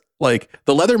opener. Like,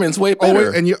 the Leatherman's way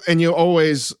better. And you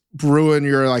always ruin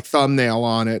your like thumbnail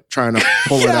on it trying to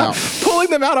pull it out. Pulling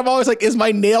them out, I'm always like, is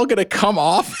my nail gonna come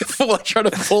off if I try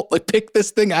to pick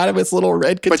this thing out of its little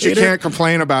red container? But you can't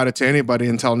complain about it to anybody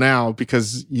until now,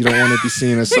 because you don't want to be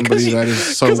seen as somebody that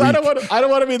is so weak. I don't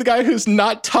want to be the guy who's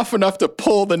not tough enough to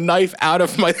pull the knife out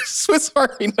of my Swiss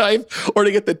Army knife or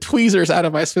to get the tweezers out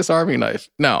of my Swiss Army knife.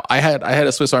 No, I had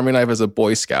a Swiss Army knife as a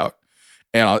Boy Scout,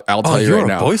 And I'll tell you right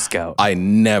now, you're a Boy Scout. I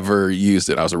never used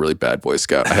it. I was a really bad Boy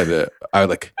Scout.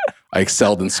 I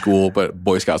excelled in school, but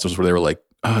Boy Scouts was where they were like,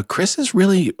 Chris is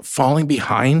really falling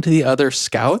behind the other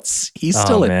scouts. He's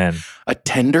still a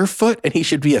tenderfoot and he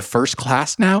should be a first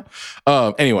class now.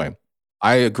 Anyway,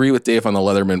 I agree with Dave on the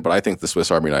Leatherman, but I think the Swiss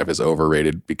Army knife is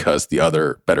overrated because the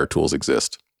other better tools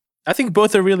exist. I think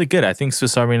both are really good. I think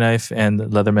Swiss Army knife and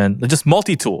Leatherman, just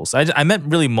multi-tools. I meant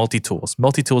really multi-tools.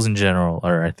 Multi-tools in general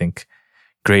are, I think,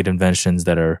 great inventions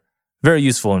that are very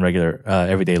useful in regular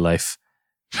everyday life.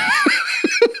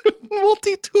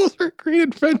 Multi-tools are great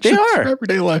inventions for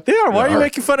everyday life. They are. Why are you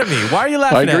making fun of me? Why are you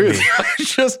laughing at me?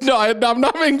 I'm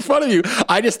not making fun of you.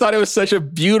 I just thought it was such a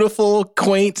beautiful,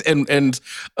 quaint, and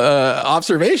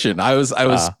observation. I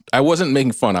wasn't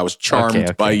making fun. I was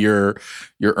charmed by your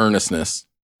earnestness.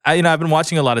 I've been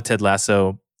watching a lot of Ted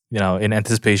Lasso, in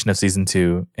anticipation of season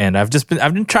 2, and I've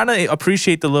been trying to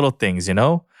appreciate the little things.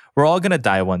 We're all gonna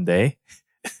die one day.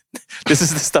 This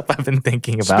is the stuff I've been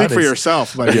thinking about. Speak for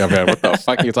yourself. Yeah, man. What the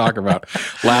fuck are you talking about?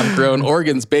 Lab-grown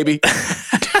organs, baby.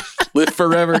 Live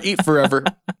forever, eat forever.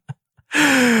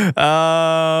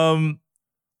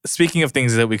 Speaking of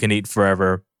things that we can eat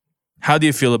forever, how do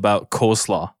you feel about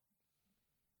coleslaw?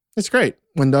 It's great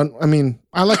when done. I mean,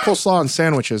 I like coleslaw on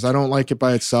sandwiches. I don't like it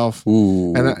by itself.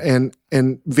 Ooh. And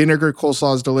vinegar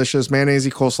coleslaw is delicious. Mayonnaise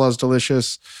coleslaw is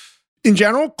delicious. In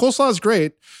general, coleslaw is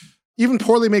great. Even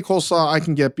poorly made coleslaw, I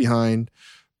can get behind.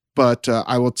 But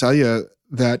I will tell you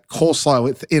that coleslaw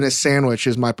within a sandwich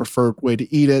is my preferred way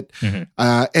to eat it. Mm-hmm.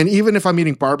 And even if I'm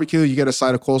eating barbecue, you get a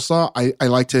side of coleslaw. I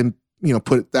like to,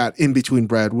 put that in between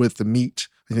bread with the meat.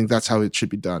 I think that's how it should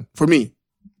be done for me.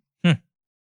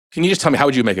 Can you just tell me, how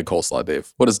would you make a coleslaw,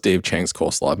 Dave? What is Dave Chang's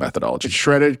coleslaw methodology? It's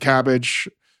shredded cabbage,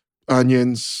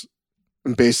 onions,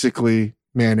 and basically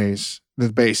mayonnaise,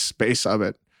 the base of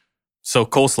it. So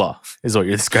coleslaw is what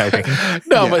you're describing.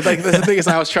 No, but the thing is,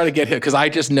 I was trying to get him because I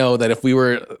just know that if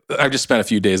I've just spent a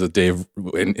few days with Dave,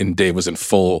 and Dave was in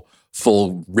full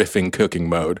riffing cooking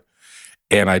mode,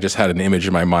 and I just had an image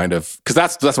in my mind of, because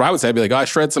that's what I would say. I'd be like, I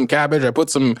shred some cabbage, I put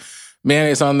some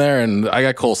mayonnaise on there, and I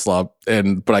got coleslaw.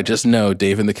 But I just know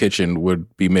Dave in the kitchen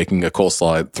would be making a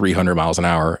coleslaw at 300 miles an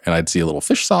hour, and I'd see a little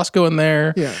fish sauce go in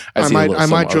there. Yeah, I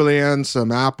might julienne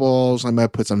some apples. I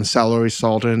might put some celery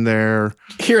salt in there.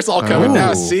 Here's all coming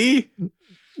now. See,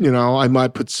 I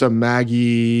might put some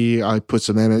Maggi. I put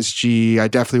some MSG. I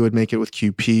definitely would make it with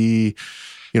QP.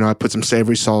 I put some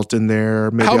savory salt in there.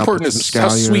 Maybe how important is how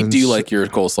sweet do you like your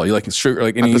coleslaw? You like sugar,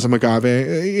 like any? I put some agave.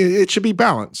 It should be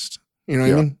balanced. You know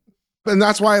what I mean? And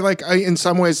that's why, in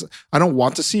some ways, I don't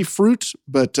want to see fruit,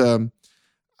 but and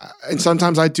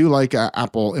sometimes I do like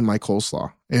apple in my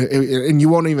coleslaw, and you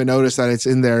won't even notice that it's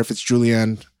in there if it's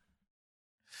julienne.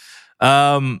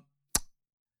 Apple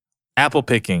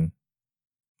picking,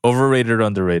 overrated or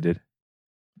underrated?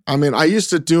 I mean, I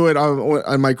used to do it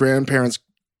on my grandparents'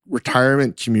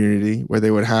 retirement community where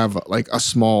they would have a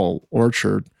small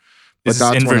orchard. But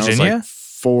that's in Virginia? I was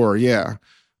 4, yeah,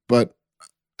 but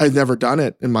I've never done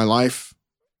it in my life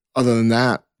other than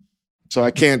that. So I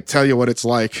can't tell you what it's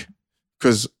like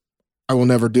because I will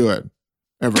never do it,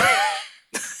 ever.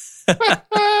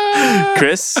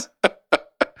 Chris?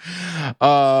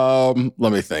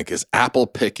 Let me think. Is apple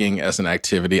picking as an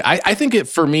activity? I think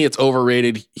for me, it's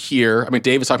overrated here. I mean,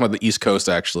 Dave was talking about the East Coast,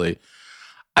 actually.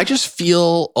 I just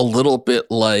feel a little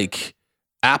bit like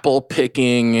apple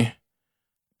picking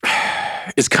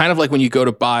is kind of like when you go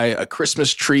to buy a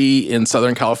Christmas tree in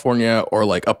Southern California or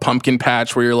like a pumpkin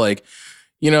patch where you're like,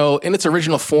 in its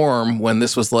original form, when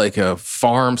this was like a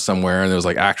farm somewhere and there was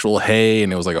like actual hay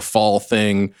and it was like a fall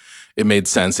thing, it made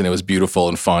sense and it was beautiful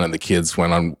and fun and the kids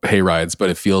went on hay rides, but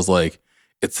it feels like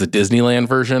it's the Disneyland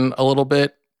version a little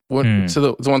bit to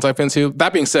the ones I've been to.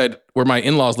 That being said, where my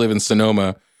in-laws live in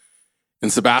Sonoma,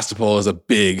 and Sebastopol is a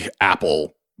big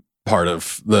apple part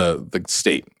of the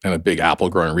state and a big apple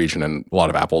growing region, and a lot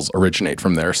of apples originate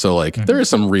from there. So there is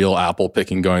some real apple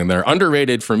picking going there.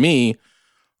 Underrated for me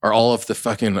are all of the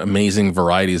fucking amazing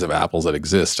varieties of apples that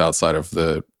exist outside of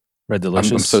the Red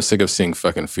Delicious. I'm so sick of seeing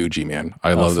fucking Fuji, man.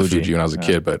 I love the Fuji when I was a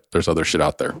kid, but there's other shit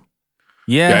out there.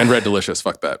 Yeah, and Red Delicious,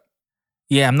 fuck that.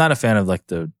 Yeah, I'm not a fan of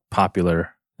the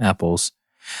popular apples.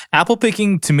 Apple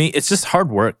picking, to me, it's just hard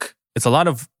work. It's a lot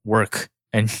of work,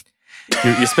 and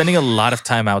you're spending a lot of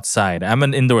time outside. I'm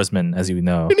an indoorsman, as you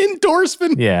know. An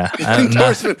indoorsman? Yeah.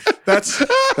 Endorsement. That's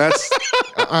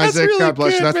Isaac, really God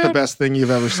bless you. good, That's man. the best thing you've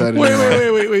ever said.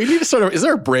 Wait. We need to start. Is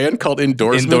there a brand called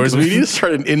Indoorsman? We need to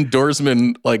start an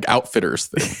indoorsman outfitters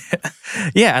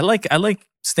thing. Yeah, I like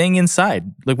staying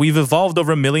inside. We've evolved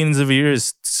over millions of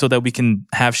years so that we can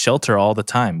have shelter all the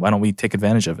time. Why don't we take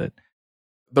advantage of it?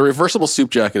 The reversible soup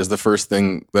jacket is the first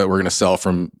thing that we're going to sell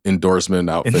from Endorsement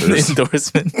Outfitters.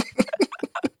 Endorsement.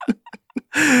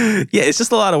 Yeah, it's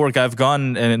just a lot of work. I've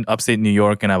gone in upstate New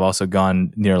York and I've also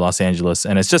gone near Los Angeles.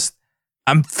 And it's just,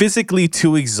 I'm physically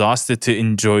too exhausted to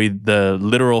enjoy the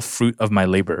literal fruit of my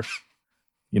labor.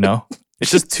 You know?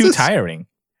 It's just too tiring.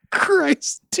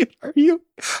 Christ, dude, are you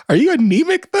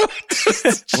anemic though?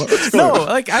 What's going No, on?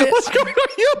 like What's going on?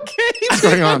 Are you okay? What's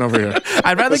going on over here?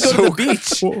 I'd rather go to the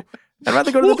beach. I'd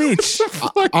rather go to the beach.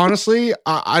 Honestly,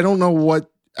 I don't know what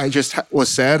I just was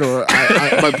said, or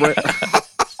my brain.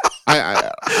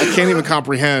 I can't even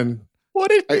comprehend.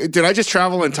 Did I just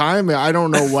travel in time? I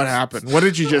don't know what happened. What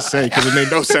did you just say? Because it made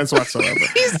no sense whatsoever.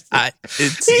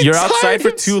 You're outside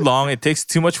for too long. It takes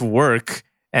too much work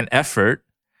and effort,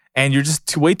 and you're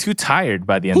just way too tired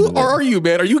by the end of it. Who are you,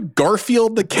 man? Are you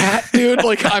Garfield the cat, dude?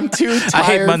 Like, I'm too tired. I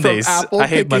hate Mondays. From apple I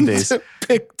hate picking Mondays.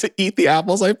 to eat the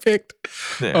apples I picked.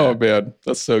 Yeah. Oh man,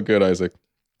 that's so good, Isaac.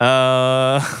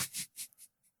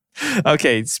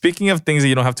 Okay, speaking of things that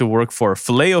you don't have to work for,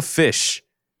 filet of fish,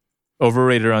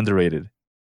 overrated or underrated?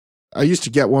 I used to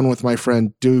get one with my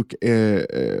friend Duke.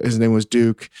 His name was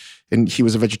Duke, and he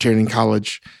was a vegetarian in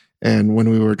college. And when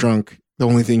we were drunk, the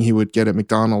only thing he would get at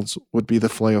McDonald's would be the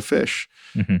filet of fish.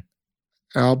 Mm-hmm. And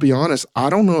I'll be honest, I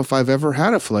don't know if I've ever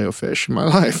had a filet of fish in my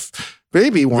life.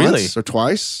 Maybe once or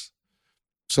twice.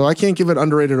 So I can't give it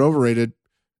underrated or overrated.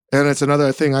 And it's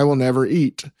another thing I will never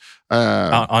eat.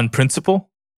 On principle?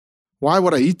 Why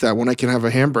would I eat that when I can have a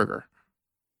hamburger?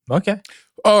 Okay.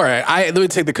 All right, let me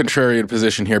take the contrarian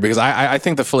position here because I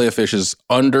think the filet of fish is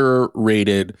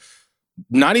underrated.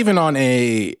 Not even on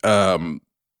a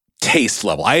taste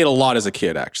level. I ate a lot as a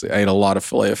kid. Actually, I ate a lot of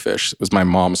filet of fish. It was my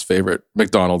mom's favorite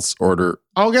McDonald's order.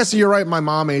 I guess you're right. My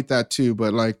mom ate that too,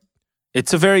 but like,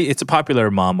 It's a popular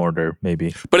mom order,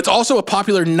 maybe. But it's also a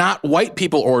popular not white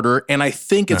people order, and I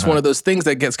think it's one of those things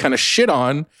that gets kind of shit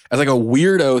on as like a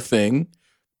weirdo thing.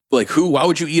 Like, why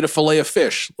would you eat a filet of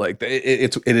fish? Like,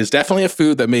 it is definitely a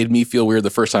food that made me feel weird the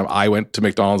first time I went to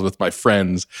McDonald's with my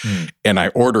friends and I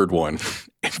ordered one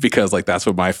because like that's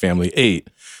what my family ate.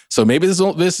 So maybe this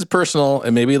is personal,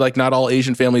 and maybe like not all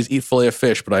Asian families eat filet of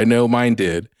fish, but I know mine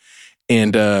did.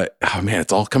 And oh man,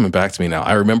 it's all coming back to me now.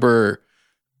 I remember.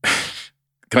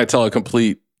 Can I tell a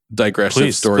complete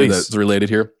digressive story that's related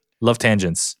here? Love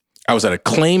tangents. I was at a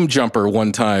claim jumper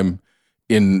one time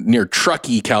near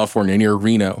Truckee, California, near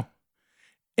Reno.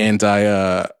 And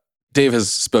Dave has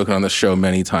spoken on this show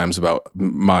many times about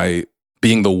my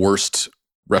being the worst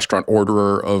restaurant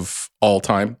orderer of all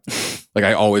time. Like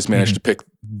I always manage to pick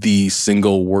the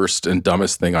single worst and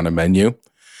dumbest thing on a menu.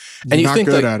 And you're not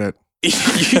good at it. You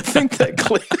think that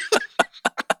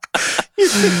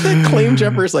claim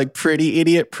jumper is like pretty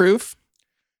idiot proof?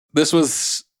 This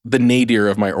was the nadir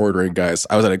of my ordering, guys.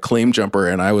 I was at a claim jumper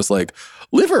and I was like,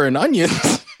 liver and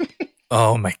onions.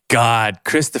 Oh my God,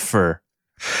 Christopher.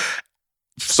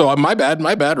 So my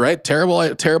bad, right?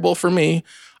 Terrible for me.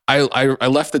 I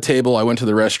left the table. I went to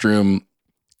the restroom.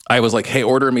 I was like, hey,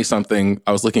 order me something.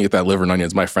 I was looking at that liver and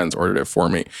onions. My friends ordered it for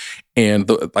me. And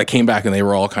I came back and they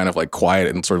were all kind of like quiet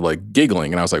and sort of like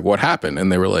giggling. And I was like, what happened?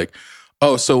 And they were like,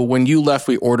 oh, so when you left,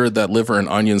 we ordered that liver and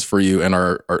onions for you. And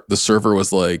the server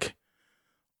was like,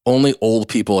 only old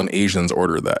people and Asians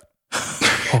order that.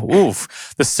 Oh,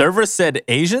 oof. The server said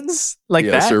Asians? Like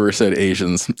that? Yeah, the server said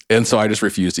Asians. And so I just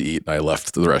refused to eat and I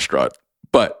left the restaurant.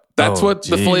 But that's what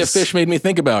the filet of fish made me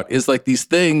think about is like these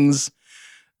things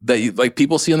that like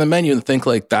people see on the menu and think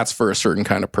like that's for a certain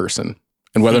kind of person.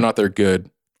 And whether or not they're good,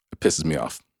 it pisses me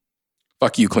off.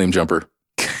 Fuck you, claim jumper.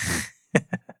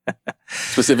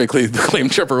 Specifically the claim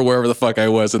jumper, wherever the fuck I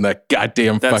was in that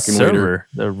goddamn fucking server,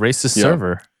 the racist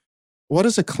server. What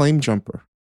is a claim jumper?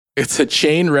 It's a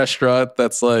chain restaurant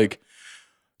that's like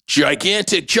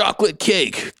gigantic chocolate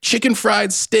cake, chicken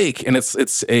fried steak, and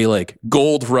it's a like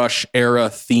Gold Rush era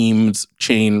themed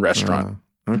chain restaurant.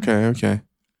 Okay.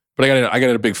 But I got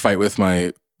in a big fight with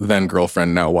my then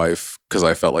girlfriend, now wife, because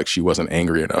I felt like she wasn't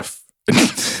angry enough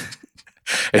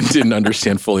and didn't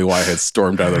understand fully why I had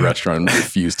stormed out of the restaurant and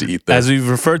refused to eat that. As we've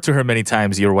referred to her many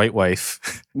times, your white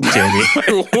wife, Jamie.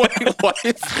 My white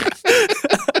wife.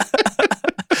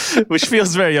 Which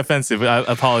feels very offensive. I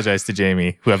apologize to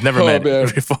Jamie, who I've never met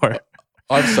before.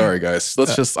 I'm sorry, guys. I'm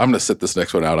going to sit this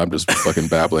next one out. I'm just fucking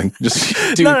babbling.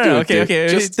 Just no. Okay.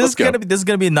 This is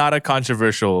gonna be not a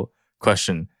controversial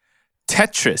question.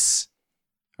 Tetris.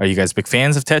 Are you guys big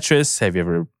fans of Tetris? Have you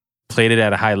ever played it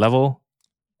at a high level?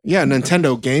 Yeah,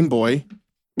 Nintendo Game Boy.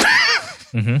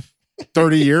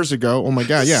 30 years ago. Oh my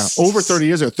God. Yeah. Over 30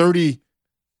 years ago.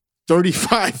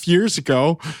 35 years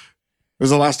ago. It was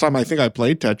the last time I think I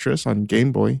played Tetris on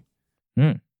Game Boy.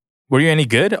 What Were you any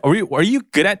good? Are you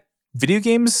good at video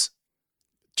games?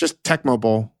 Just Tecmo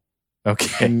Bowl.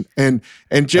 Okay. And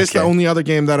just the only other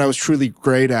game that I was truly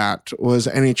great at was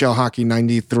NHL Hockey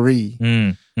 93.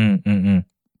 Jeremy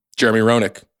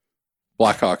Roenick,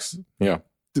 Blackhawks. Yeah.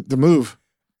 The move.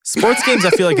 Sports games,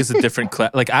 I feel like is a different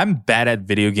class. Like I'm bad at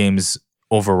video games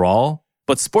overall,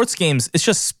 but sports games, it's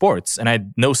just sports, and I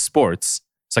know sports,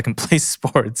 so I can play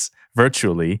sports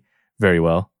virtually very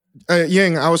well.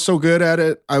 Ying, I was so good at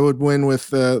it, I would win with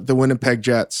the Winnipeg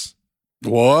Jets.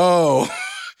 Whoa.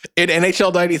 In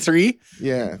NHL 93?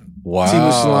 Yeah. Wow.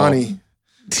 Teemu Selanne.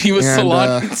 Teemu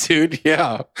Selanne, dude.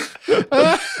 Yeah.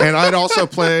 And I'd also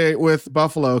play with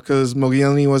Buffalo because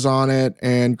Mogilny was on it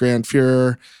and Grant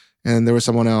Fuhrer, and there was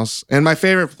someone else. And my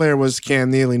favorite player was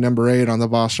Cam Neely, number 8 on the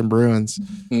Boston Bruins.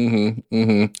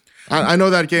 I know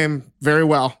that game very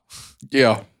well.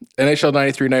 Yeah. NHL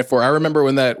 93, 94. I remember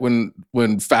when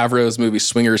Favreau's movie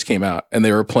Swingers came out and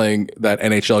they were playing that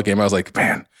NHL game. I was like,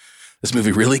 man, this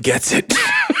movie really gets it.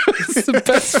 It's the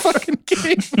best fucking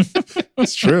game.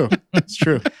 It's true. It's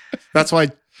true. That's why,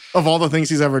 of all the things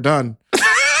he's ever done,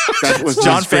 that was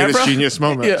John his greatest Favreau? genius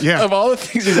moment. Yeah. Of all the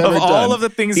things he's ever done. Of all of the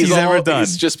things he's ever done.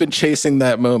 He's just been chasing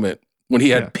that moment when he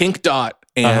had Pink Dot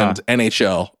and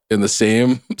NHL in the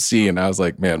same scene. I was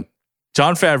like, man.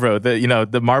 John Favreau,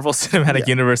 the Marvel Cinematic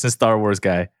Universe and Star Wars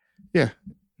guy. Yeah.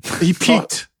 He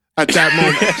peaked at that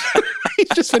moment.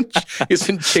 He's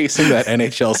been chasing that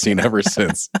NHL scene ever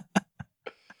since.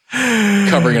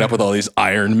 Covering it up with all these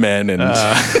Iron Men and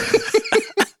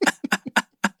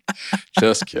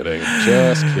just kidding.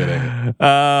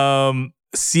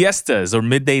 Siestas or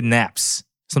midday naps.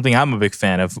 Something I'm a big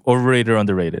fan of. Overrated or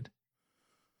underrated?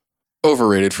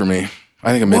 Overrated for me.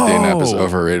 I think a midday nap is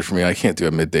overrated for me. I can't do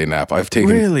a midday nap. I've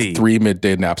taken 3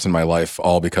 midday naps in my life,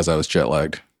 all because I was jet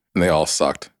lagged, and they all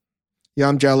sucked. Yeah,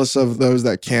 I'm jealous of those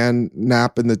that can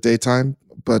nap in the daytime,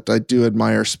 but I do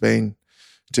admire Spain.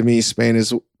 To me, Spain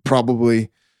is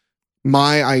probably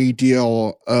my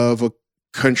ideal of a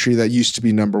country that used to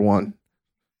be number 1.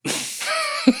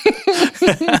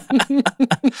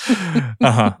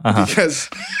 Because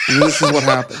this is what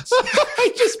happens.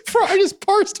 I just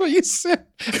parsed what you said.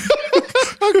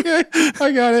 Okay,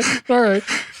 I got it. All right.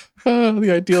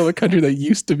 The ideal of a country that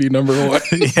used to be number 1.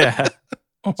 Yeah.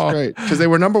 That's great. Because they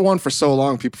were number 1 for so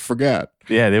long, people forget.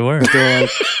 Yeah, they were.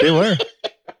 They were.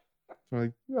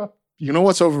 Like, you know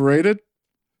what's overrated?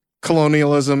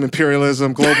 Colonialism,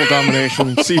 imperialism, global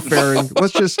domination, seafaring.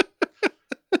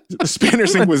 The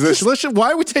Spanish Inquisition.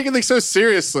 Why are we taking things so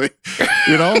seriously?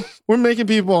 We're making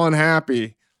people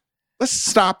unhappy. Let's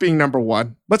stop being number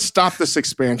 1. Let's stop this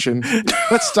expansion.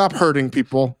 Let's stop hurting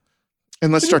people.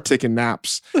 And let's start taking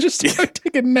naps. Let's just start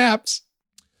taking naps.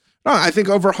 No, I think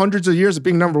over hundreds of years of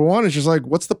being number 1 is just like,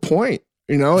 what's the point?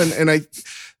 And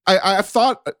I've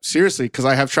thought seriously, because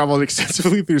I have traveled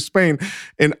extensively through Spain,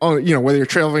 and whether you're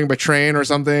traveling by train or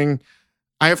something,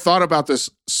 I have thought about this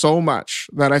so much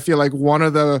that I feel like one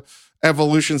of the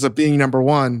evolutions of being number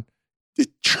 1, it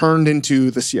turned into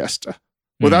the siesta.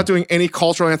 Without doing any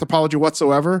cultural anthropology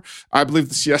whatsoever, I believe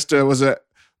the siesta was a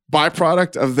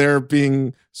byproduct of their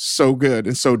being so good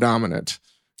and so dominant.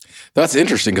 That's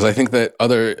interesting because I think that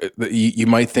you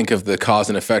might think of the cause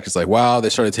and effect. It's like, wow, they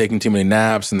started taking too many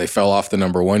naps and they fell off the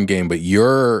number 1 game. But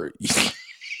you're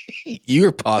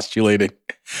postulating.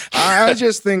 I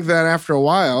just think that after a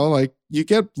while, like, you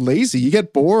get lazy, you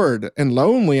get bored and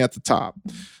lonely at the top.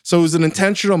 So it was an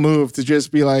intentional move to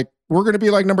just be like, we're going to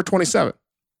be like number 27.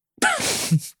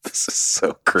 This is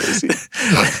so crazy.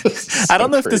 I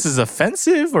don't know if this is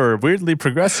offensive or weirdly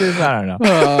progressive. I don't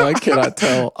know. I cannot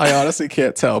tell. I honestly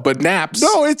can't tell. But naps.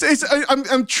 No,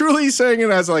 I'm truly saying it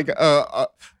as like an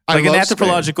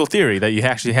anthropological theory that you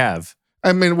actually have.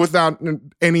 I mean, without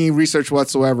any research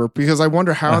whatsoever, because I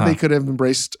wonder how they could have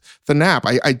embraced the nap.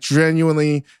 I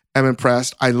genuinely am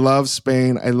impressed. I love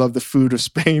Spain. I love the food of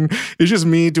Spain. It's just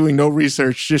me doing no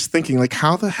research, just thinking like,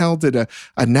 how the hell did a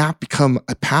nap become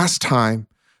a pastime,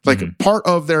 like part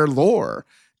of their lore?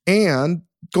 And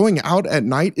going out at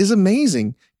night is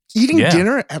amazing. Eating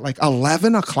dinner at like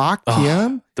 11 o'clock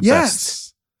p.m.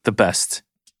 Best. The best.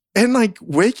 And like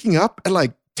waking up at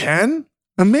like 10.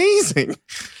 Amazing.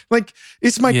 Like,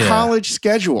 it's my college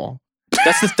schedule.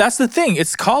 That's the thing.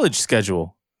 It's college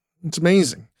schedule. It's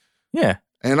amazing. Yeah.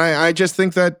 And I just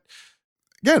think that,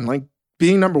 again, like,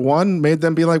 being number 1 made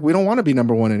them be like, we don't want to be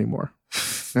number 1 anymore.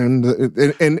 And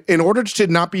in order to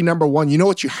not be number 1, you know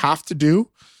what you have to do?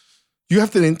 You have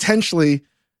to intentionally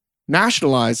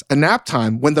nationalize a nap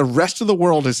time when the rest of the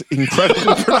world is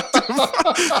incredibly productive.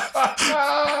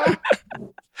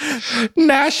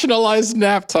 Nationalize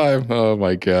nap time. Oh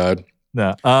my God.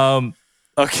 No.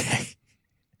 Okay.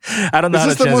 I don't know Is how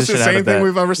this to the most transition out insane of that. thing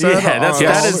we've ever said? Yeah, that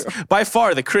Yes. is by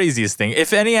far the craziest thing.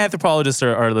 If any anthropologists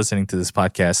are listening to this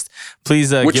podcast,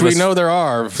 please Which give we us, know there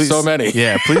are so many.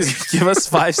 Yeah, please give us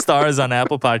 5 stars on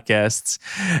Apple Podcasts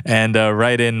and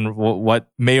write in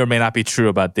what may or may not be true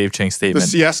about Dave Chang's The statement.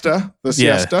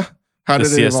 siesta. How The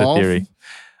did it siesta evolve? theory.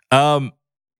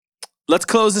 Let's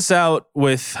close this out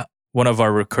with one of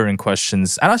our recurring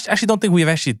questions. I actually don't think we've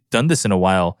actually done this in a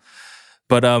while,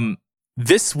 but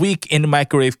this week in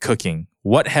microwave cooking,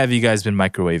 what have you guys been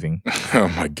microwaving? Oh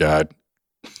my God.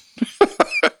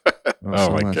 Oh so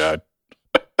my much. God.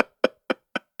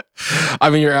 I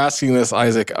mean, you're asking this,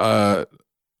 Isaac.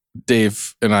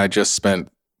 Dave and I just spent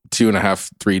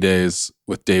 2.5, 3 days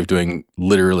with Dave doing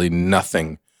literally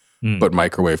nothing but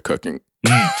microwave cooking.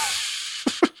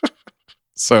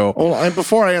 So, Well, and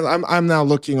before I'm now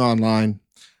looking online,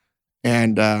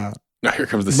 and now here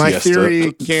comes the my siesta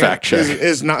theory fact check.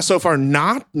 is not so far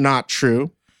not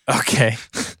true. Okay.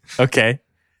 Okay.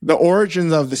 The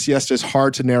origins of the siesta is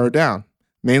hard to narrow down,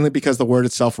 mainly because the word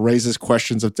itself raises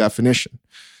questions of definition.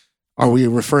 Are we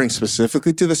referring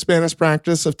specifically to the Spanish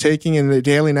practice of taking a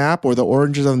daily nap, or the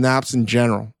origins of naps in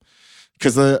general?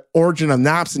 Because the origin of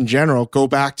naps in general go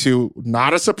back to,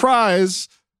 not a surprise,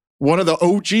 one of the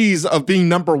OGs of being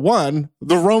number one,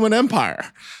 the Roman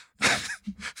Empire.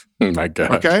 Oh my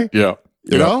God. Okay? Yeah.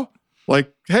 You know?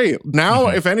 Like, hey, now,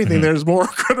 if anything, there's more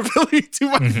credibility to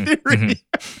my theory.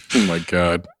 Oh my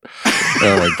God.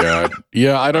 Oh my God.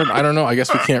 Yeah, I don't know. I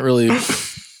guess we can't really.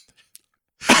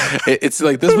 It's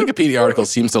like this Wikipedia article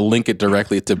seems to link it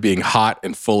directly to being hot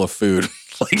and full of food,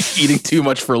 like eating too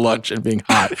much for lunch and being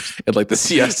hot, and like the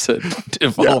siesta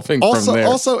evolving from there.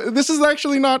 Also, this is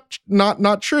actually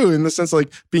not true in the sense,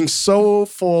 like, being so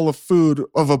full of food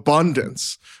of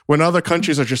abundance when other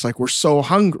countries are just like, we're so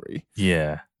hungry.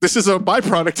 Yeah. This is a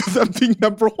byproduct of them being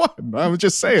number one. I'm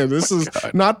just saying, this is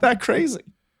not that crazy.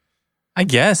 I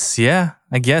guess. Yeah.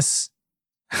 I guess.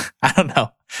 I don't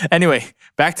know. Anyway,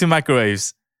 back to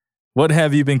microwaves. What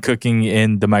have you been cooking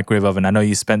in the microwave oven? I know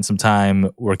you spent some time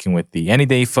working with the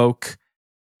Anyday folk.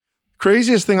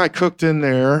 Craziest thing I cooked in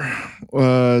there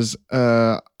was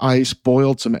I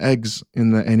boiled some eggs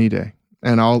in the Anyday,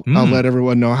 and I'll let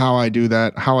everyone know how I do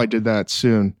that. How I did that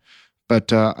soon,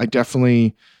 but I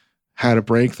definitely had a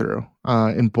breakthrough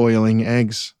in boiling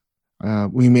eggs.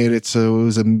 We made it so it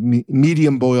was a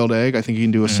medium boiled egg. I think you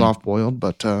can do a soft boiled,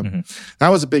 but that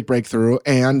was a big breakthrough.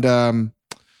 And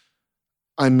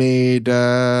I made what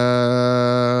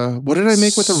did I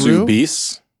make with the roux?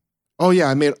 Soubise. Oh yeah,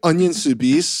 I made onion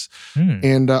soubise,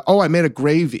 and I made a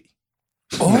gravy.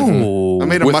 Oh, I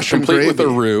made a mushroom complete gravy with the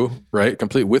roux, right?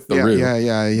 Complete with the roux.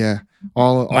 Yeah.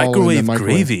 All microwave in the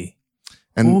microwave. gravy.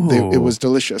 And it was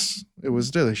delicious. It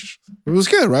was delicious. It was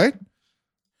good, right?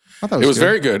 I thought It was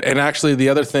very good. And actually, the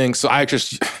other thing, so I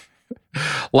just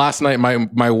last night,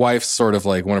 my wife's sort of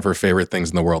like one of her favorite things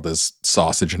in the world is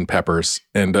sausage and peppers.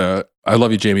 And I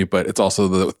love you, Jamie, but it's also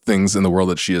the things in the world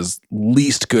that she is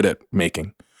least good at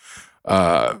making.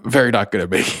 Very not good at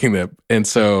making them. And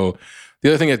so the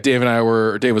other thing that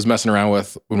Dave was messing around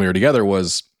with when we were together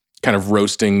was kind of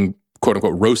roasting, quote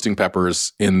unquote, roasting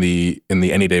peppers in the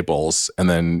Anyday bowls and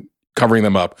then covering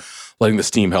them up, letting the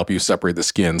steam help you separate the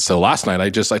skin. So last night I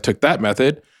took that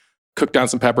method, cooked down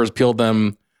some peppers, peeled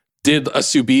them, did a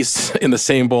soubise in the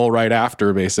same bowl right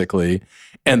after, basically,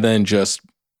 and then just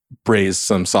braised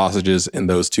some sausages in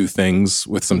those two things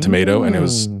with some tomato, and it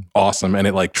was awesome. And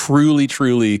it like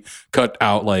truly cut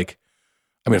out, like,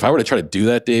 I mean, if I were to try to do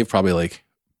that, Dave, probably like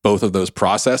both of those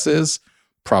processes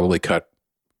probably cut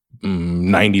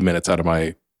 90 minutes out of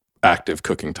my active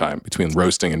cooking time between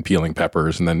roasting and peeling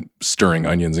peppers and then stirring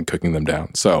onions and cooking them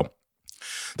down. So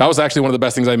that was actually one of the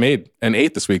best things I made and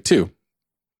ate this week too.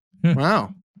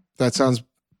 Wow. That sounds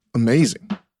amazing.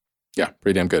 Yeah,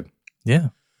 pretty damn good. Yeah.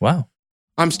 Wow.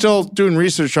 I'm still doing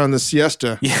research on the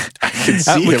siesta. Yeah. I can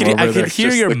see him over I there. can hear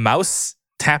Just your like- mouse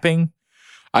tapping.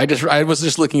 I was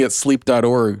just looking at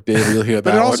sleep.org, Dave. You're looking at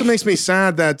But that it also one. makes me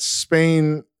sad that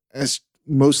Spain has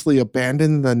mostly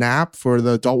abandoned the nap for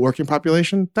the adult working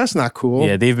population. That's not cool.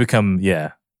 Yeah, they've become,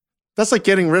 That's like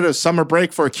getting rid of summer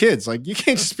break for kids. Like, you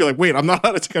can't just be like, wait, I'm not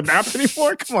allowed to take a nap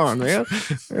anymore. Come on, man.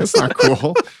 It's not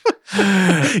cool.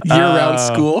 Year-round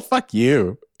school. Fuck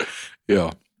you.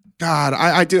 Yeah. God,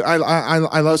 I do. I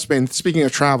love Spain. Speaking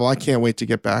of travel, I can't wait to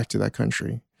get back to that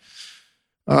country.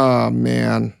 Oh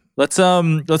man. Let's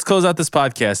close out this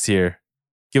podcast here.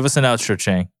 Give us an outro,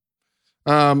 Chang.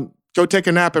 Go take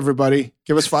a nap, everybody.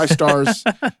 Give us 5 stars.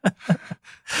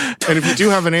 And if you do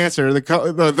have an answer,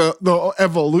 the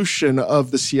evolution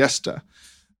of the siesta,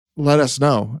 let us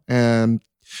know. And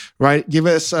right? Give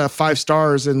us 5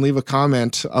 stars and leave a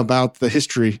comment about the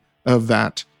history of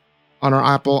that on our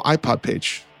Apple iPod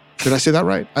page. Did I say that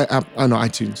right? I know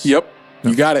iTunes. Yep.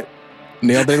 You got it.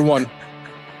 Nailed it in one.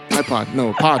 iPod.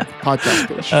 No, podcast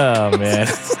page. Oh, man.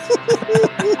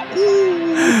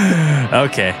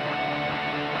 Okay.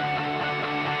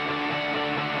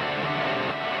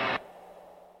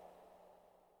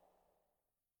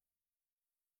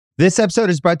 This episode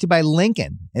is brought to you by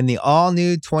Lincoln and the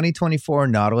all-new 2024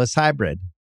 Nautilus Hybrid,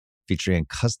 featuring a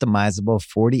customizable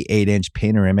 48-inch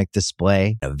panoramic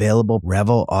display, available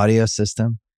Revel audio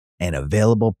system, and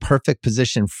available perfect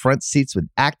position front seats with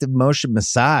active motion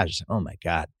massage. Oh my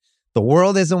God. The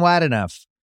world isn't wide enough.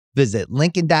 Visit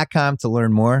Lincoln.com to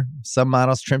learn more. Some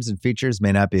models, trims, and features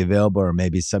may not be available or may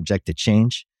be subject to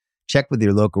change. Check with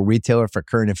your local retailer for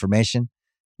current information.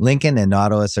 Lincoln and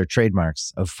Nautilus are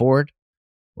trademarks of Ford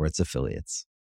or its affiliates.